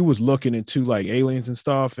he was looking into like aliens and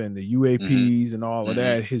stuff and the UAPs and all of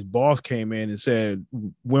that, his boss came in and said,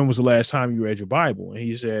 when was the last time you read your Bible? And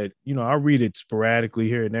he said, I read it sporadically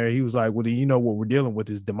here and there. He was like, well, what we're dealing with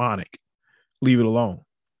is demonic. Leave it alone.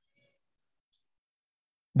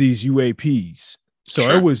 These UAPs. So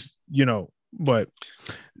It was, but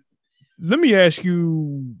let me ask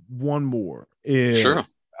you one more. Sure.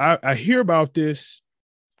 I hear about this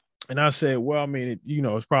and I said, well, I mean,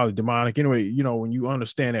 it's probably demonic. Anyway, when you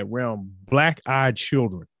understand that realm, black-eyed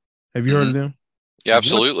children. Have you heard of them? Yeah,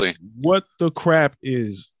 absolutely. What the crap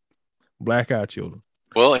is black-eyed children?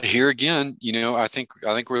 Well, here again, I think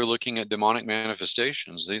we're looking at demonic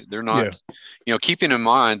manifestations. They're not, keeping in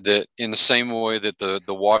mind that in the same way that the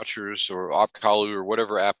Watchers or Apkallu or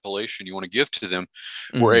whatever appellation you want to give to them,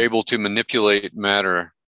 were able to manipulate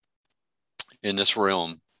matter in this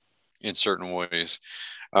realm in certain ways.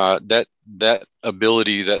 That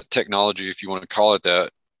ability, that technology, if you want to call it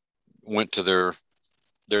that, went to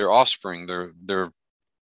their offspring, their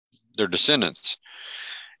descendants.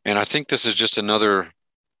 And I think this is just another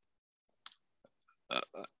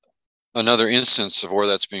instance of where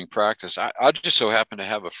that's being practiced. I just so happen to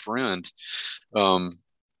have a friend,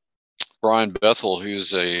 Brian Bethel,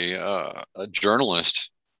 who's a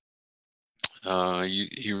journalist.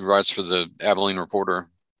 He writes for the Abilene Reporter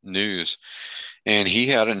News, and he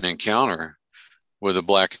had an encounter with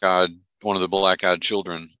one of the black-eyed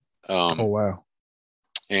children. Oh, wow.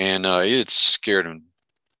 And it scared him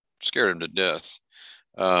to death.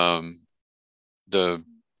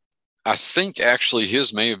 I think actually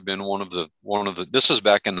his may have been one of the, this was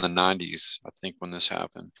back in the 90s, I think, when this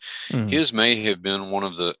happened. His may have been one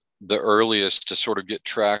of the earliest to sort of get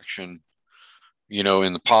traction,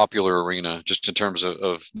 in the popular arena, just in terms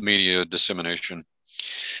of media dissemination.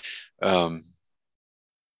 But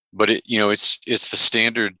it's the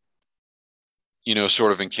standard,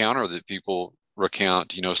 sort of encounter that people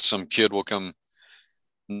recount. Some kid will come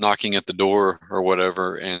knocking at the door or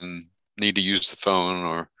whatever and need to use the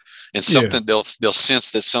phone, and something, they'll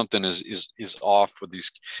sense that something is off with these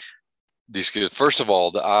kids. First of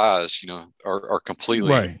all, the eyes, are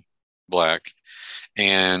completely black.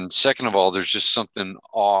 And second of all, there's just something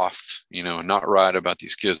off, not right about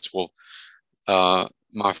these kids. Well,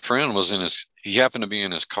 my friend he happened to be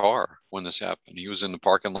in his car when this happened. He was in the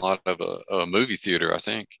parking lot of a movie theater, I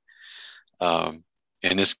think. And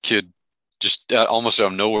this kid just almost out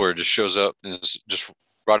of nowhere just shows up and is just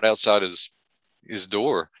right outside his his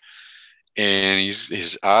door, and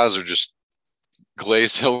his eyes are just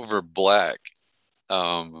glazed over black.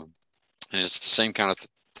 And it's the same kind of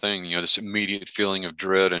thing, this immediate feeling of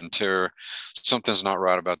dread and terror. Something's not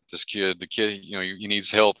right about this kid. The kid, he needs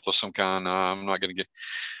help of some kind. I'm not going to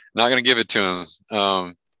give it to him.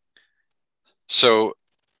 So,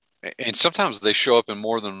 and sometimes they show up in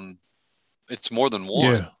more than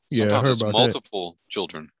one. Yeah, I Sometimes heard it's about that. multiple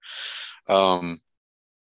children.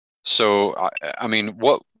 So I mean,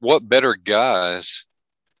 what better guys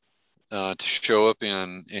to show up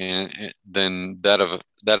in than that of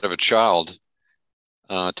a child,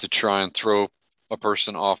 to try and throw a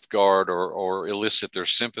person off guard, or elicit their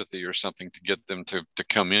sympathy or something to get them to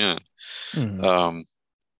come in. Mm-hmm.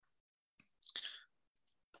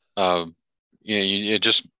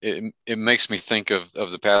 It makes me think of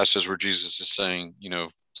the passage where Jesus is saying,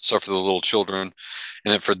 suffer the little children,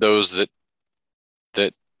 and that for those that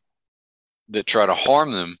try to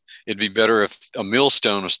harm them, it'd be better if a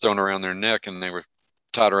millstone was thrown around their neck and they were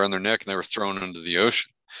tied around their neck and they were thrown into the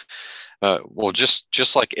ocean. Well,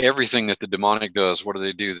 just like everything that the demonic does, what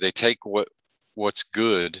do? They take what's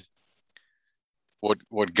good,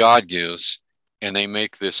 what God gives, and they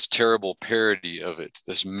make this terrible parody of it,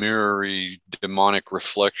 this mirrory demonic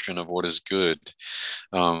reflection of what is good.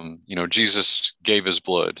 Jesus gave his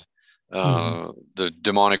blood. The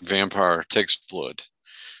demonic vampire takes blood.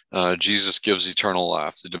 Jesus gives eternal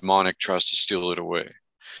life. The demonic tries to steal it away.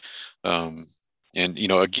 And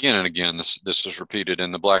again and again, this is repeated,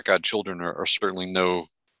 and the black-eyed children are certainly no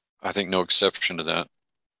exception to that.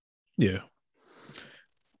 Yeah.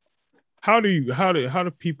 How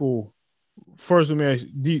do people? First, let me ask.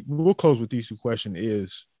 We'll close with these two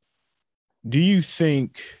questions. Do you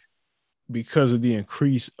think, because of the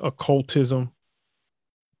increased occultism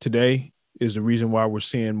today, is the reason why we're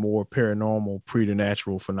seeing more paranormal,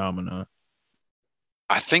 preternatural phenomena?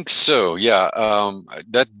 I think so. Yeah.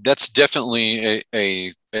 That's definitely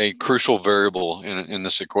a crucial variable in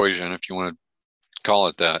this equation, if you want to call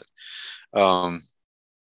it that.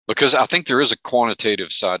 Because I think there is a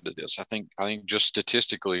quantitative side to this. I think just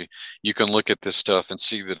statistically, you can look at this stuff and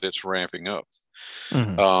see that it's ramping up.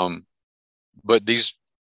 Mm-hmm. But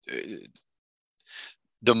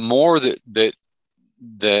the more that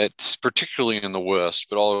particularly in the West,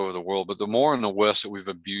 but all over the world, but the more in the West that we've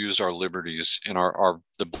abused our liberties and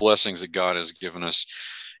the blessings that God has given us,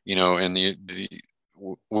 and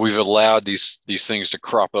we've allowed these things to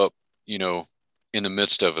crop up, in the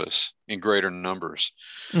midst of us in greater numbers.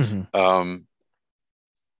 Mm-hmm.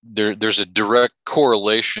 There's a direct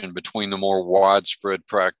correlation between the more widespread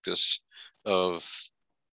practice of,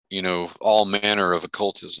 all manner of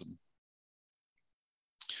occultism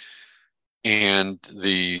and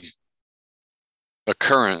the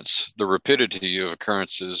rapidity of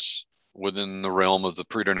occurrences within the realm of the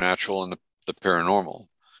preternatural and the paranormal.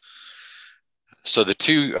 So the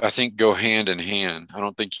two, I think, go hand in hand. I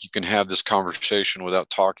don't think you can have this conversation without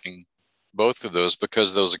talking both of those,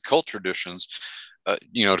 because those occult traditions,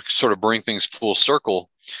 to sort of bring things full circle,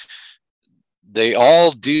 they all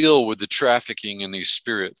deal with the trafficking in these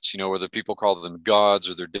spirits, whether people call them gods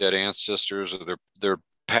or their dead ancestors or their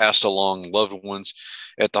passed along loved ones.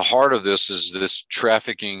 At the heart of this is this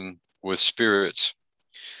trafficking with spirits.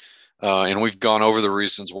 And we've gone over the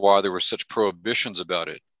reasons why there were such prohibitions about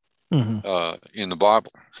it. Mm-hmm. In the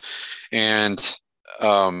Bible. And,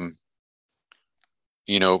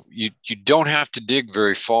 you don't have to dig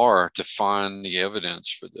very far to find the evidence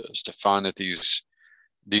for this, to find that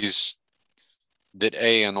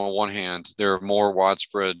on the one hand, there are more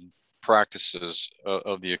widespread practices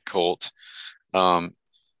of the occult.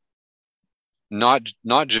 Not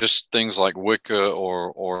just things like Wicca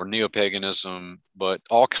or neo-paganism, but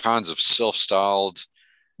all kinds of self-styled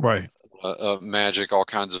magic, all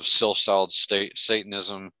kinds of self-styled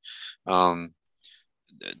Satanism. In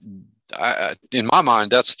my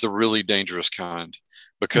mind, that's the really dangerous kind,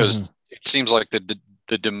 because mm-hmm. it seems like the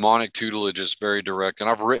demonic tutelage is very direct. And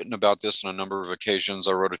I've written about this on a number of occasions.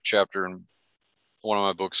 I wrote a chapter in one of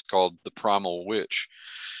my books called The Primal Witch,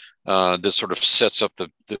 that sort of sets up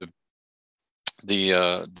the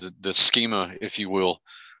schema, if you will,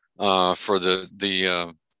 for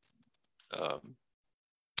the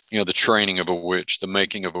training of a witch, the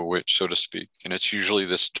making of a witch, so to speak. And it's usually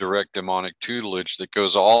this direct demonic tutelage that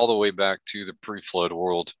goes all the way back to the pre-flood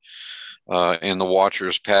world, and the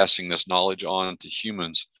Watchers passing this knowledge on to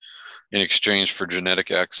humans in exchange for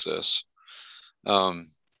genetic access.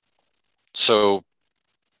 So,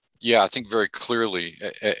 yeah, I think very clearly,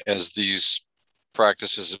 as these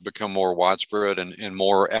practices have become more widespread and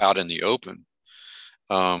more out in the open,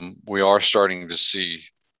 we are starting to see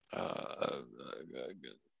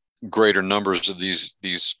greater numbers of these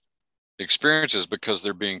experiences, because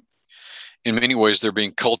they're being, in many ways, they're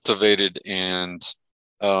being cultivated and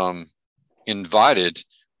invited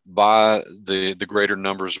by the greater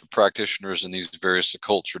numbers of practitioners in these various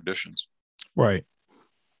occult traditions. Right.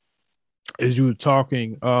 As you were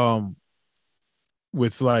talking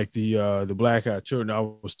with like the Black Eyed Children, I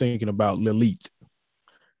was thinking about Lilith.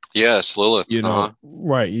 Yes, Lilith. You know,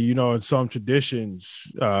 right. You know, in some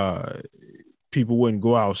traditions, people wouldn't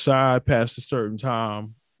go outside past a certain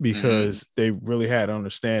time because they really had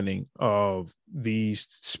understanding of these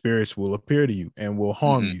spirits will appear to you and will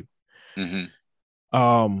harm you.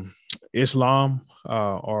 Islam,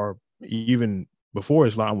 or even before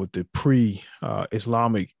Islam, with the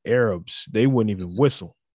pre-Islamic Arabs, they wouldn't even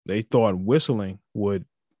whistle. They thought whistling would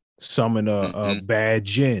summon a bad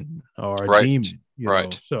jinn or a demon. You know,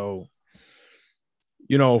 so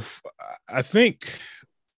you know, I think.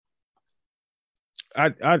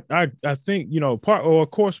 I think, you know,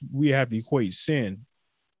 of course we have to equate sin.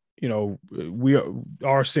 You know, we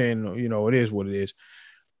are sin, you know, it is what it is.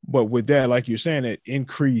 But with that, like you're saying, it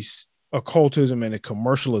increased occultism and the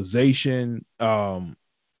commercialization.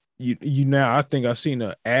 You now, I think I've seen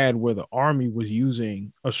an ad where the army was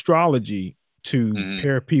using astrology to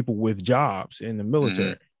pair people with jobs in the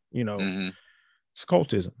military. You know, it's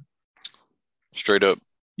occultism. Straight up.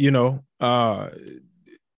 You know,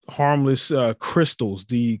 harmless crystals,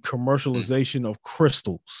 the commercialization of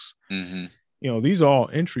crystals. You know, these are all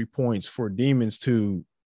entry points for demons to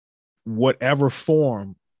whatever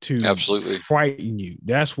form to frighten you.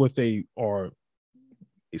 That's what they are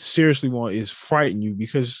seriously want, is frighten you,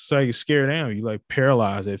 because it's like scared down. You like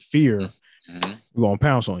paralyzed at fear. We're gonna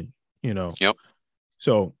pounce on you, you know.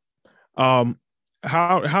 So how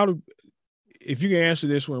do, if you can answer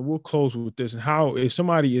this one, we'll close with this. And how, if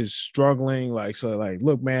somebody is struggling, like, so like,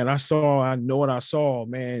 look, man, I know what I saw,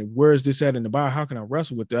 man, where is this at in the Bible? How can I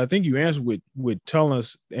wrestle with that? I think you answered with telling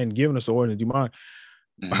us and giving us the ordinance. Do you mind?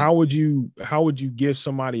 How would you give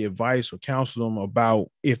somebody advice or counsel them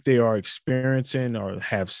about if they are experiencing or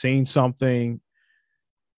have seen something?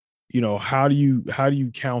 You know, how do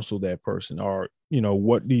you counsel that person, or, you know,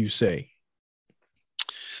 what do you say?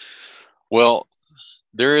 Well,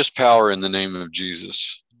 there is power in the name of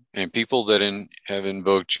Jesus, and people that have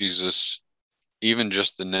invoked Jesus, even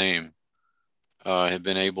just the name, have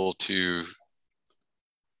been able to,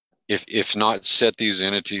 if not set these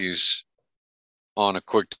entities on a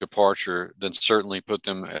quick departure, then certainly put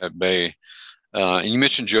them at bay. And you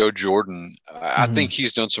mentioned Joe Jordan. I think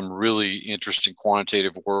he's done some really interesting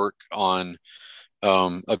quantitative work on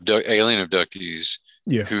alien abductees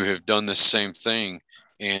who have done the same thing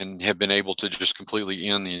and have been able to just completely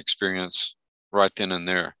end the experience right then and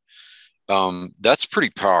there. That's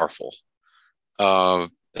pretty powerful.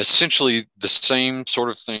 Essentially, the same sort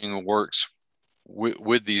of thing works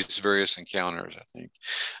with these various encounters, I think.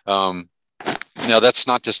 Now, that's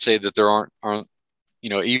not to say that there aren't, you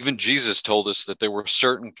know, even Jesus told us that there were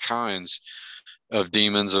certain kinds of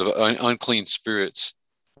demons, of unclean spirits,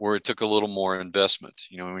 where it took a little more investment.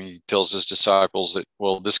 You know, when he tells his disciples that,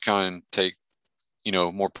 well, this kind take, you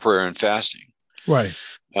know, more prayer and fasting. Right.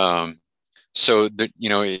 So that, you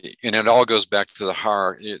know, and it all goes back to the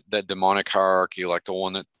hierarchy, that demonic hierarchy, like the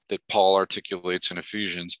one that Paul articulates in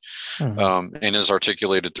Ephesians, and is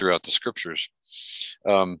articulated throughout the scriptures.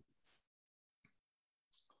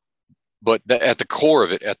 But at the core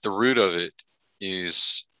of it, at the root of it,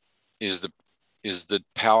 is the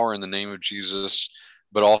power in the name of Jesus,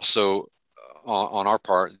 but also on our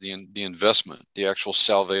part, the investment, the actual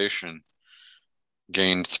salvation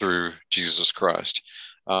gained through Jesus Christ.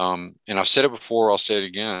 And I've said it before, I'll say it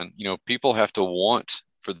again. You know, people have to want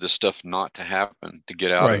for this stuff not to happen to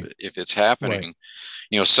get out of it. If it's happening,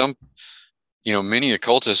 you know, many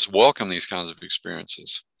occultists welcome these kinds of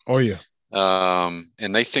experiences. Oh yeah.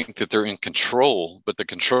 And they think that they're in control, but the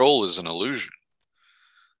control is an illusion.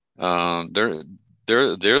 They're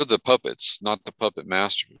the puppets, not the puppet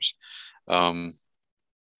masters. And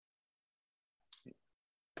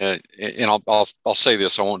I'll say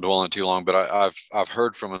this, I won't dwell on it too long, but I've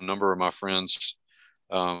heard from a number of my friends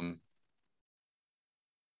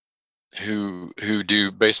who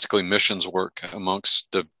do basically missions work amongst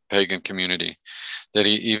the pagan community, that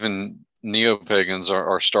even neo-pagans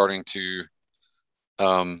are starting to,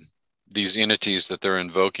 these entities that they're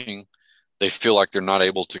invoking, they feel like they're not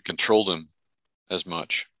able to control them as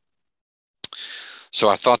much. So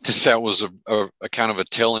I thought that was a kind of a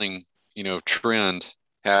telling, you know, trend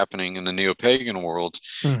happening in the neo-pagan world.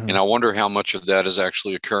 And I wonder how much of that is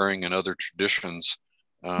actually occurring in other traditions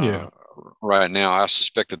right now. I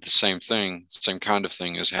suspect that the same kind of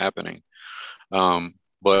thing is happening.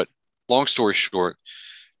 But long story short,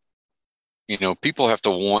 people have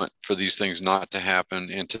to want for these things not to happen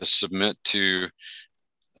and to submit to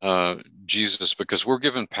Jesus, because we're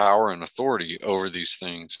given power and authority over these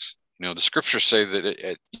things. The scriptures say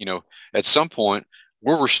that at some point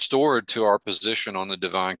we're restored to our position on the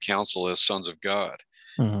divine council as sons of God.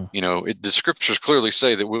 The scriptures clearly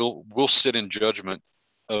say that we'll sit in judgment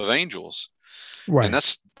of angels, right? And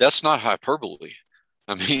that's not hyperbole.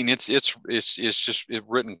 I mean, it's just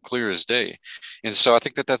written clear as day. And so I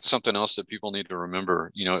think that that's something else that people need to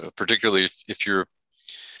remember. Particularly if you're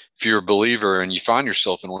a believer and you find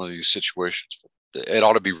yourself in one of these situations, it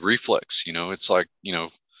ought to be reflex.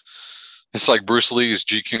 It's like Bruce Lee's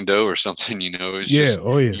Jeet Kune Do or something.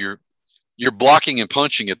 You're blocking and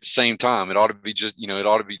punching at the same time. It ought to be just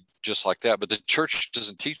like that. But the church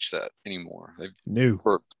doesn't teach that anymore. No,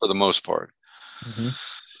 for the most part. Mm-hmm.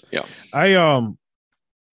 Yeah.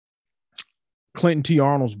 Clinton T.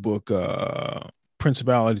 Arnold's book,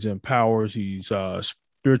 Principalities and Powers. He's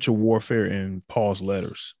Spiritual Warfare in Paul's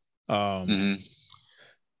Letters. He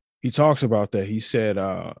talks about that. He said,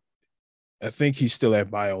 I think he's still at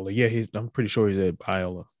Biola. Yeah, I'm pretty sure he's at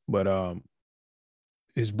Biola. But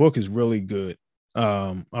his book is really good.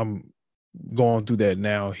 I'm going through that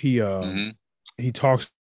now. He talks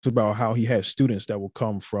about how he has students that will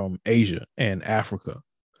come from Asia and Africa.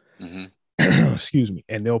 Excuse me.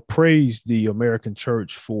 And they'll praise the American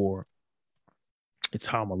church for its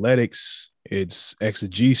homiletics, its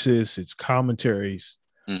exegesis, its commentaries.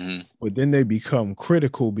 But then they become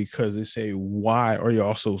critical because they say, why are you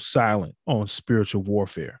also silent on spiritual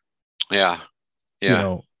warfare? Yeah.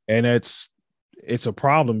 And it's a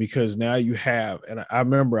problem, because now you have, and I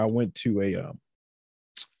remember I went to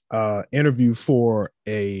a interview for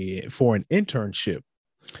an internship.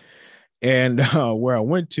 And where I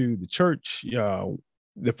went to, the church,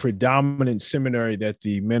 the predominant seminary that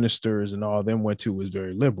the ministers and all of them went to was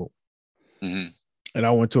very liberal. And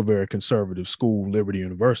I went to a very conservative school, Liberty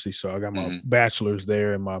University. So I got my bachelor's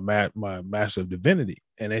there and my master of divinity.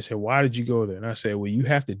 And they said, why did you go there? And I said, well, you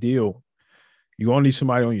have to deal. You're going to need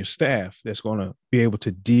somebody on your staff that's going to be able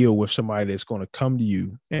to deal with somebody that's going to come to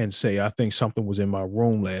you and say, I think something was in my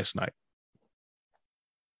room last night.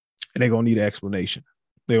 And they're going to need an explanation.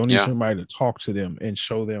 They don't need somebody to talk to them and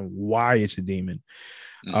show them why it's a demon.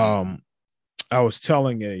 I was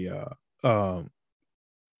telling a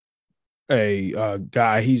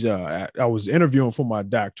guy, I was interviewing for my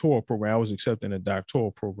doctoral program. I was accepting a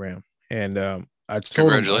doctoral program. And I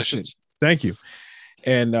told Congratulations. him, thank you.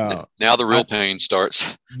 And now the real pain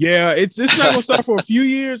starts. Yeah, it's not gonna start for a few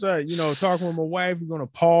years. Talking with my wife, we're gonna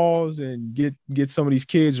pause and get some of these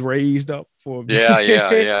kids raised up for. Yeah.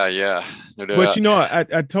 But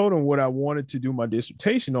I told him what I wanted to do my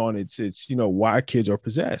dissertation on. It's why kids are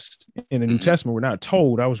possessed. In the New Testament, we're not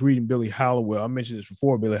told. I was reading Billy Hallowell. I mentioned this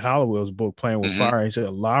before. Billy Hallowell's book, Playing with Fire. He said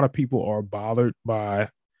a lot of people are bothered by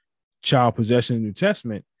child possession in the New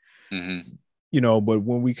Testament. But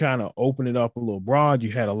when we kind of open it up a little broad,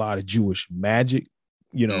 you had a lot of Jewish magic.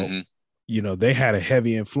 They had a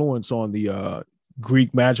heavy influence on the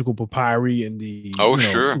Greek magical papyri and the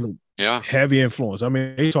heavy influence. I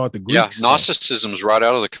mean, they taught the Greeks. Gnosticism's right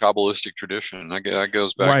out of the Kabbalistic tradition. That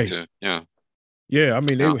goes back to I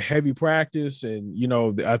mean, they were heavy practice, and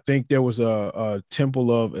I think there was a temple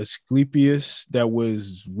of Asclepius that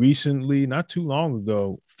was recently, not too long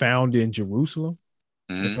ago, found in Jerusalem.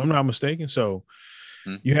 If I'm not mistaken. So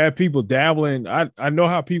you have people dabbling. I know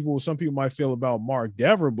how some people might feel about Mark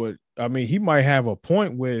Dever, but I mean, he might have a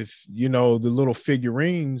point with, the little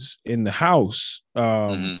figurines in the house.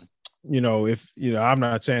 I'm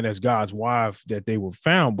not saying that's God's wife that they were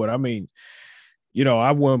found, but I mean,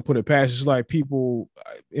 I wouldn't put it past. It's like people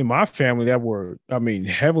in my family that were,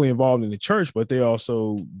 heavily involved in the church, but they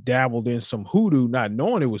also dabbled in some hoodoo, not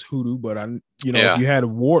knowing it was hoodoo. But if you had a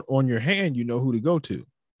wart on your hand, you know who to go to.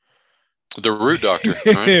 The root doctor,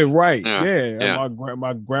 right? Right. Yeah.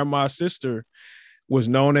 My grandma's sister was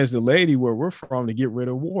known as the lady where we're from to get rid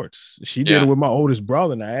of warts. She did it with my oldest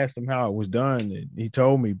brother, and I asked him how it was done, and he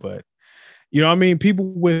told me. But people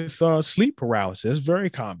with sleep paralysis, that's very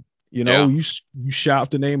common. You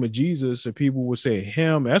shout the name of Jesus and people would say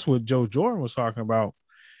him. That's what Joe Jordan was talking about.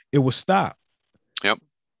 It would stop. Yep.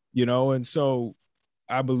 And so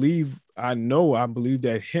I believe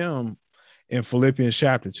that him in Philippians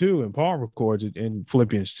chapter 2, and Paul records it in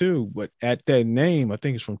Philippians 2, but at that name, I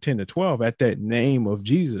think it's from 10 to 12, at that name of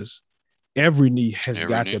Jesus, every knee has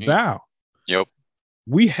got to bow. Yep.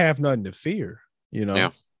 We have nothing to fear,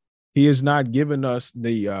 He has not given us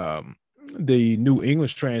the the New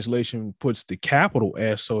English translation puts the capital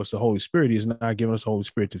S, so it's the Holy Spirit. He's not giving us the Holy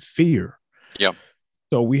Spirit to fear. Yeah.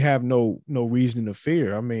 So we have no reason to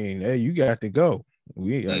fear. I mean, hey, you got to go.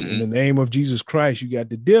 We in the name of Jesus Christ, you got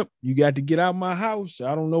to dip. You got to get out of my house.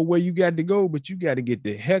 I don't know where you got to go, but you got to get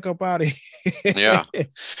the heck up out of here. Yeah.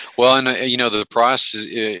 Well, and the price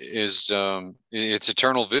is it's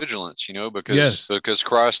eternal vigilance, Yes. because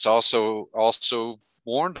Christ also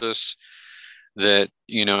warned us that,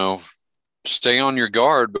 stay on your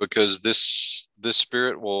guard, because this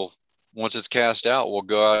spirit will, once it's cast out, will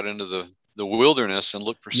go out into the wilderness and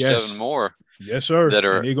look for Yes. 7 more. Yes, sir. That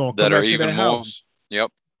are and they're gonna come back to that more. house. Yep.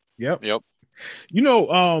 Yep. Yep.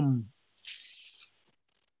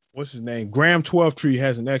 What's his name? Graham 12 Tree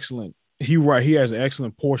has an excellent. He has an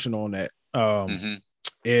excellent portion on that.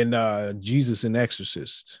 And Jesus and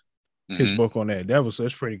Exorcist, his book on that.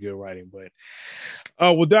 That's pretty good writing. But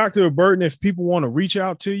well, Dr. Burton, if people want to reach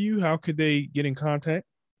out to you, how could they get in contact?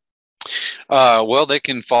 Well, they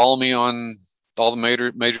can follow me on all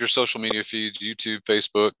the major social media feeds, YouTube,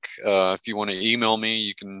 Facebook. If you want to email me,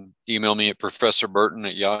 you can email me at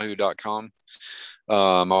professorburton@yahoo.com.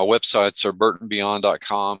 My websites are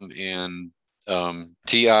burtonbeyond.com and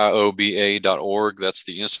tioba.org. That's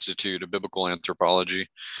the Institute of Biblical Anthropology.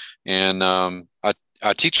 And I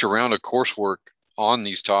teach around a coursework on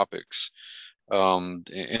these topics. And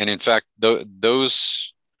in fact,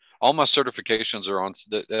 those all my certifications are on.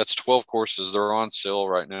 That's 12 courses. They're on sale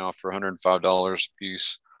right now for $105 a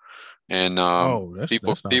piece. And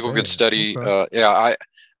people can study. Okay.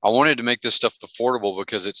 I wanted to make this stuff affordable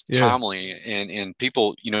because it's timely, and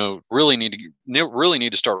people, really need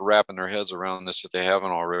to start wrapping their heads around this if they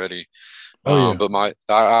haven't already. But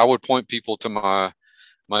I would point people to my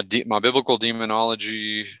biblical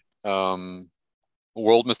demonology,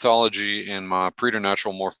 world mythology, and my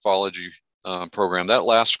preternatural morphology program. That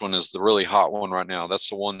last one is the really hot one right now. That's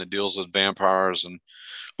the one that deals with vampires and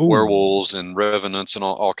werewolves and revenants and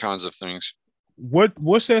all kinds of things.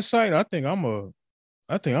 What's that site? I think I'm gonna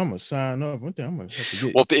sign up. I think I'm gonna have to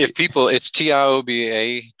get. Well, if people, it's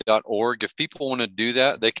tioba.org. If people want to do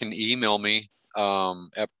that, they can email me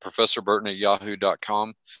at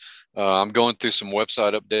professorburton@yahoo.com. I'm going through some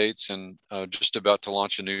website updates and just about to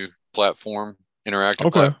launch a new platform,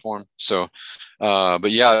 interactive platform. So, but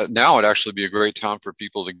yeah, now it'd actually be a great time for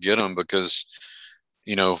people to get them, because,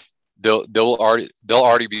 they'll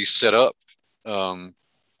already be set up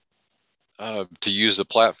to use the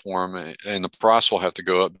platform, and the price will have to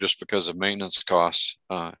go up just because of maintenance costs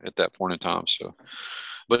at that point in time. So,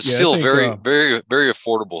 but still very, very, very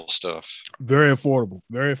affordable stuff. Very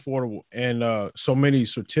affordable. And so many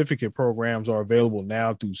certificate programs are available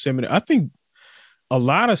now through seminary. I think a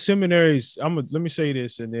lot of seminaries, let me say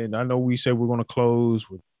this, and then I know we said we're going to close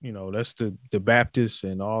with, that's the Baptists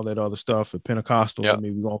and all that other stuff, and Pentecostal. Yep. I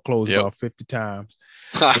mean, we're going to close about 50 times.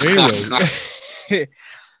 But anyway,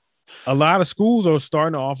 a lot of schools are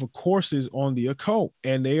starting to offer courses on the occult,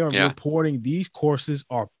 and they are reporting these courses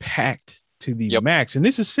are packed to the max. And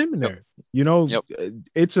this is seminary.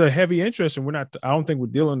 It's a heavy interest, and I don't think we're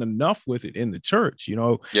dealing enough with it in the church.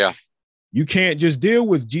 You can't just deal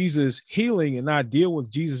with Jesus healing and not deal with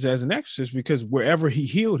Jesus as an exorcist, because wherever he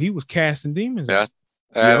healed, he was casting demons.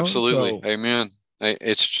 Absolutely. Amen.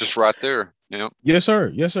 It's just right there. Yes,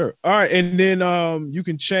 sir. All right. And then you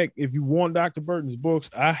can check if you want Dr. Burton's books.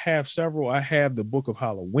 I have several. I have the Book of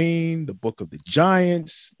Halloween, the Book of the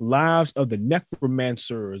Giants, Lives of the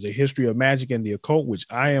Necromancers, A History of Magic and the Occult, which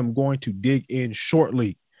I am going to dig in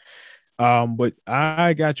shortly. But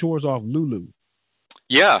I got yours off Lulu.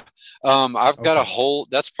 Yeah. I've got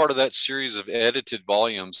that's part of that series of edited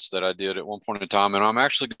volumes that I did at one point in time. And I'm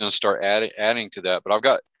actually going to start adding to that, but I've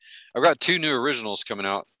got 2 new originals coming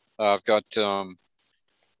out. I've got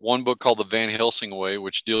one book called The Van Helsing Way,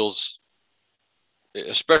 which deals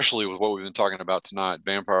especially with what we've been talking about tonight,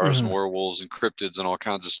 vampires and werewolves and cryptids and all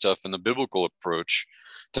kinds of stuff, and the biblical approach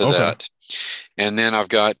to that. And then I've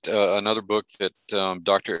got another book that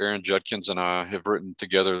Dr. Aaron Judkins and I have written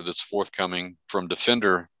together that's forthcoming from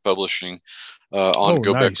Defender Publishing on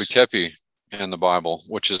Göbekli Tepe and the Bible,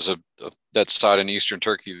 which is that site in Eastern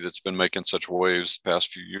Turkey that's been making such waves the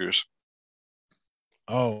past few years.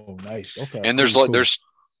 Oh, nice. Okay. And there's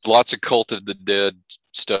lots of Cult of the Dead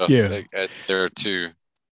stuff there too.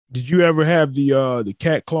 Did you ever have the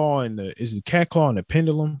cat claw and is it cat claw and the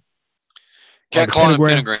pendulum? Cat claw and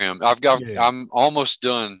pentagram. I'm almost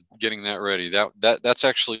done getting that ready. That's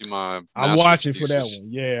actually my. I'm watching for that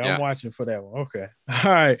one. Yeah, I'm watching for that one. Okay.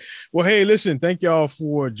 All right. Well, hey, listen, thank y'all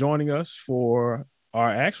for joining us for our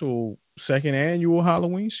actual second annual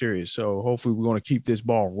Halloween series. So hopefully we're going to keep this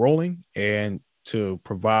ball rolling, and to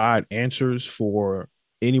provide answers for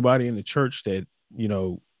anybody in the church that,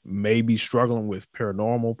 may be struggling with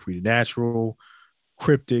paranormal, preternatural,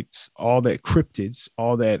 cryptids, all that,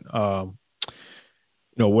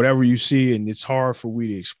 whatever you see, and it's hard for we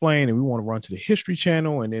to explain, and we want to run to the History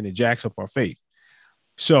Channel, and then it jacks up our faith.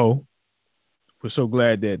 So we're so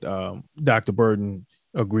glad that Dr. Burden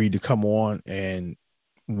agreed to come on and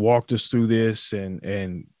walked us through this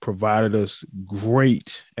and provided us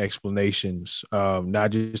great explanations, not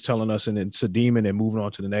just telling us it's a demon and moving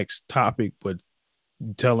on to the next topic, but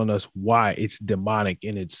telling us why it's demonic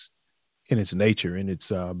in its nature, in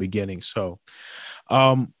its beginning. So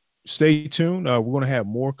stay tuned. We're going to have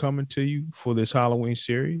more coming to you for this Halloween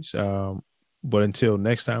series. But until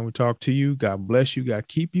next time we talk to you, God bless you, God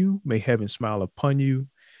keep you. May heaven smile upon you,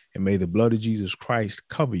 and may the blood of Jesus Christ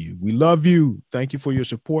cover you. We love you. Thank you for your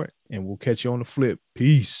support, and we'll catch you on the flip.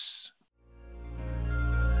 Peace.